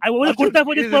 I wore a Arjun, kurta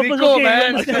for this he's purpose. Rico, Okay, man.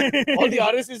 you understand? all the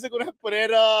RSS are going to have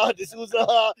Pereira,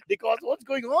 D'Souza, because what's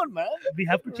going on, man? We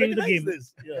have to change the Recognize game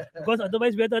this. Yeah, because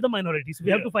otherwise we are the other minorities.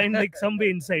 We have to find like some way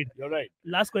inside. you're right.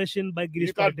 Last question by Girish.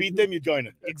 You can't Patil. beat them, you join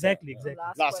them. Exactly.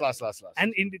 Last. question.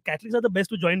 And Catholics are the best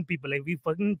to join people. Like we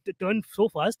fucking turn so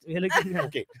fast. We're like,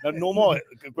 Okay, now no more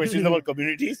questions about so-called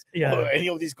communities Yeah. or any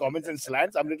of these comments and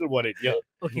slants, I'm a little worried. Yeah.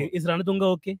 Okay, is Ranatunga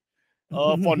okay?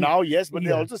 For now, yes, but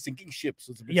they're Yeah. also sinking ships.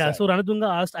 So it's a bit Yeah, sad. so Ranatunga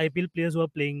asked IPL players who are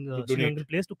playing To Sri donate. Lankan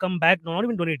players to come back, not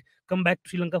even donate, come back to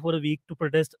Sri Lanka for a week to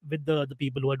protest with the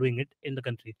people who are doing it in the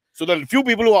country. So the few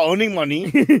people who are earning money,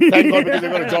 thank God, because they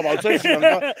got a job outside Sri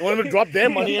Lanka, they want them to drop their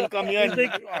money and come here. It's And,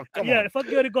 like, come yeah, on. fuck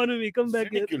your economy, come It's back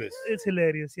here. ridiculous. It's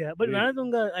hilarious, yeah. But Really.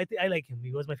 Ranatunga, I like him.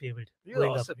 He was my favorite. You're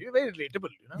growing up. awesome. You're very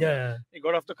relatable. You know. Yeah. He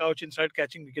got off the couch and started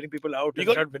getting people out You and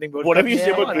got- started winning World Whatever you Cups.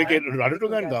 say about Yeah. cricket, Yeah.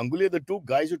 Ranatunga and Ganguly are the two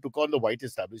guys who took on the white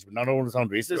establishment. Now, I don't want to sound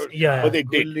racist, Yeah. but they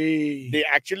did. Gully. They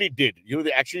actually did. You know,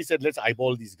 they actually said, let's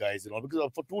eyeball these guys,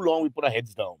 because for too long we put our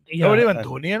heads down. Yeah. Nobody even and-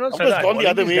 Dhoni and all Of course, started gone the eyeballing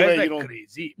other these way guys where, like you know-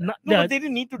 crazy. No, No, yeah, but they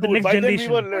didn't need to the do it. next By then we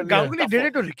generation. were Yeah. Ganguly did tougher.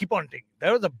 it to Ricky Ponting.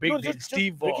 That was a big No, deal. just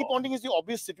Steve Ricky Waugh. Ponting is the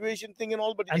obvious situation thing and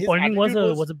all, but And his Ponting was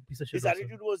attitude a piece of shit. his also.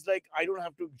 attitude was like, I don't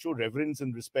have to show reverence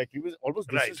and respect. He was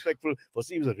almost Right. disrespectful.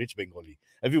 Firstly, he was a rich Bengali.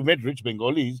 Have you met rich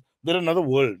Bengalis? They're another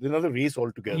world. They're another race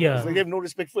altogether. Yeah. It's like they have no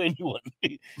respect for anyone.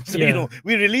 So, Yeah.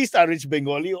 we released our rich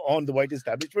Bengali on the white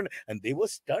establishment and they were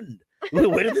stunned.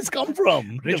 Where did this come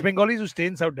from? Rich Bengalis who stay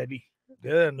in South Delhi.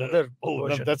 They're another Oh,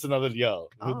 version. that's another, yeah.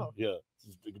 Oh. Yeah.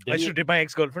 I Delhi- should date my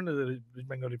ex-girlfriend is a rich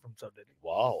Bengali from South Delhi.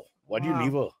 Wow. Why do you Wow.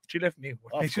 leave her? She left me.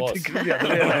 What Of makes you course. think it's the other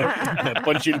way around?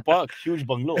 Panchil Park, huge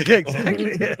bungalow. Yeah,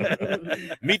 exactly.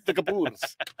 Meet the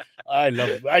Kapoors. I love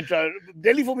it. I try.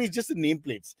 Delhi for me is just the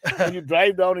nameplates. When you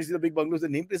drive down and see the big bungalows, the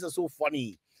nameplates are so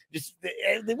funny. Just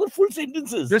they were full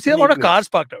sentences. You see a lot of nameplates. cars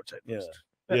parked outside. Yeah. first.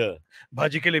 Yeah.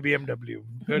 Bhaji ke liye BMW.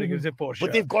 घर के लिए Porsche.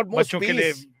 But they've got more बच्चों के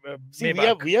लिए space. See,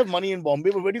 Maybach. we have money in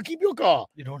Bombay, but where do you keep your car?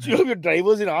 You don't So you have. have your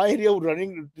drivers in our area who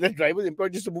running, the drivers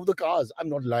employed just to move the cars. I'm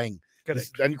not lying.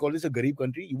 Correct. And you call this a Garib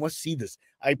country? You must see this.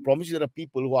 I promise you there are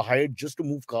people who are hired just to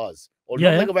move cars. Or Yeah,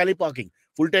 not yeah. like a valet parking.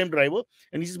 Full-time driver,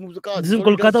 and he just moves the cars. This is in That's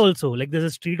all he Kolkata does. also. Like there's a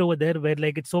street over there where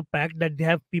like it's so packed that they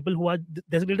have people who are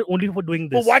designated only for doing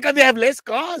But this. why can't they have less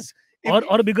cars? If-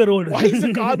 Or a bigger road. why is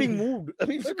the car being moved? I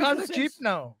mean, The it cars are makes no cheap sense.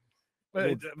 now. Well,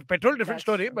 No, petrol different that's-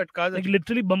 story, but cars are like cheap.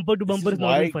 literally bumper to This bumper is is not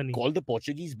why very funny. call the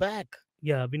Portuguese back.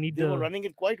 Yeah, we need They were the running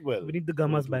it quite well. we need the They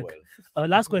gammas do back. well.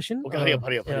 Last question. Okay, hurry up,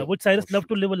 hurry up. Yeah, hurry up. would Cyrus Oh, love shoot.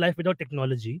 to live a life without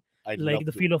technology? I'd Like love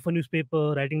the to. feel of a newspaper,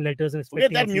 writing letters and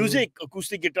Forget expecting that of you- music,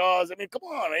 acoustic guitars. I mean, come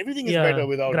on, everything is Yeah, better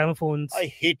without. gramophones. I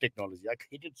hate technology. I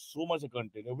hate it so much. I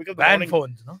can't tell you. Because Van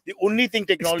phones, no? the only thing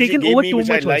technology taken gave over me too which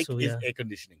I much like also, is yeah. air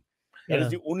conditioning. That is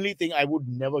Yeah. the only thing I would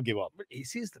never give up. But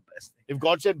AC is the best thing. If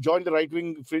God said join the right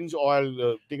wing fringe or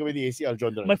I'll take away the AC, I'll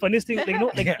join the right My wing. funniest thing, like,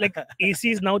 Yeah. like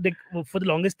ACs now, they, for the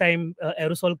longest time,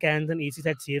 aerosol cans and ACs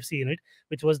had CFC in it,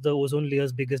 which was the ozone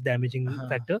layer's biggest damaging Uh-huh.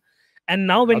 factor. And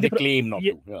now when Or they they claim not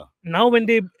yeah. to. Yeah. now when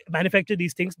they manufacture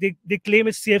these things, they claim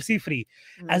it's CFC free,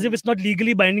 as if it's not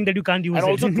legally binding that you can't use And it.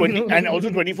 also you 20 know? and also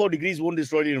 24 degrees won't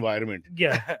destroy the environment.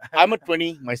 Yeah, I'm a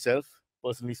 20 myself,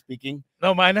 personally speaking.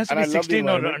 No, mine has to And be I love the 16 or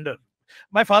environment. under.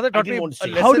 My father I taught me didn't a want to say.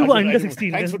 lesson. How do you go I under didn't-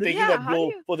 16? Thanks for That's the- taking Yeah, that how blow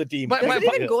do you- for the team. My- Does my it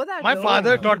fa- even go that My low?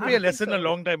 father No, taught I me a don't think lesson a so.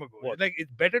 long time ago. What? Like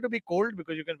it's better to be cold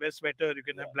because you can wear sweater, you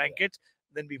can have Yeah, blankets,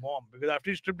 than be warm. Because after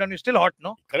you strip down, you're still hot,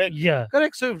 no? Correct. yeah.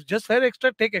 Correct. So just wear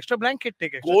extra, take extra blanket,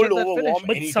 take extra. Cold chadar, over finish. warm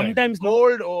But anytime. sometimes no,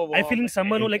 Cold or I feel in warm,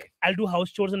 summer, no, like anytime. I'll do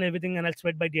house chores and everything, and I'll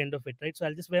sweat by the end of it, right? So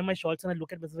I'll just wear my shorts and I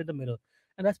look at myself in the mirror,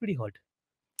 and that's pretty hot.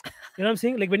 You know what I'm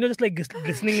saying? Like when you're just like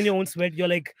glistening in your own sweat, you're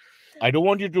like, I don't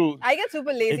want you to I get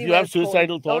super lazy. you when have it's cold.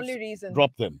 suicidal The thoughts, only reason.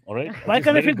 drop them. All right. Why Just can't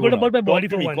I let it feel go good now. about my Talk body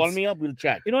to for me. once? Call me up. We'll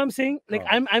chat. you know what I'm saying? Like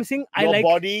Oh. I'm saying I Your like.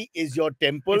 body is your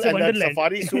temple, It's a and that wonderland.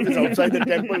 safari suit is outside the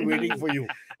temple waiting for you.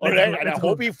 All Let's right, go, and I let's go.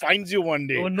 hope he finds you one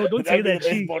day. Oh no, don't That'll say be that. the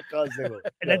She, best podcast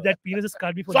ever. that penis is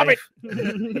scarred me for Stop life. We've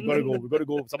got to go. We've got to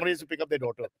go. Somebody has to pick up their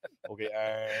daughter. Okay,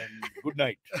 and good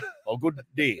night or good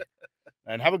day,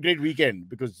 and have a great weekend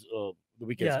because the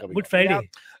weekend's Yeah, coming. Good up. Friday.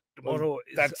 Tomorrow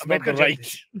is That's not the Ambedkar right.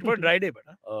 Jayanti. Tomorrow is Friday,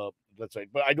 but That's right.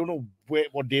 But I don't know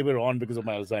what day we're on because of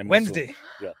my Alzheimer's. so- Wednesday.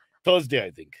 Thursday,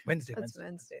 I think. Wednesday. That's Wednesday.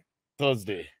 Wednesday.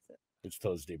 Thursday. It's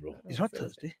Thursday, bro. It's not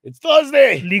Thursday. It's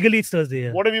Thursday. Legally, it's Thursday.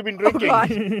 Yeah. What have you been Oh, drinking?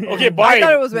 God. Okay, I bye.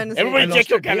 thought it was Wednesday. Everybody I check lost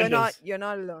your it. calendars. You're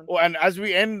not alone. Oh, and as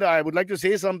we end, I would like to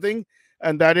say something,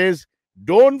 and that is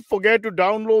don't forget to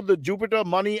download the Jupiter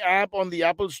Money app on the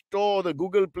Apple Store or the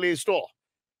Google Play Store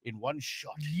in one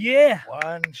shot. Yeah.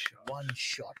 One shot. One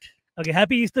shot. Okay.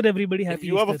 Happy Easter, everybody. Happy If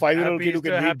you have a Easter. 5-year-old Happy kid who Easter,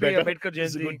 can read happy better, Ambedkar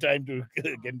it's a Jayanti. good time to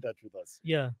get in touch with us.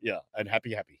 Yeah. Yeah, and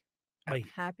happy. Bye.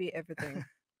 Happy everything.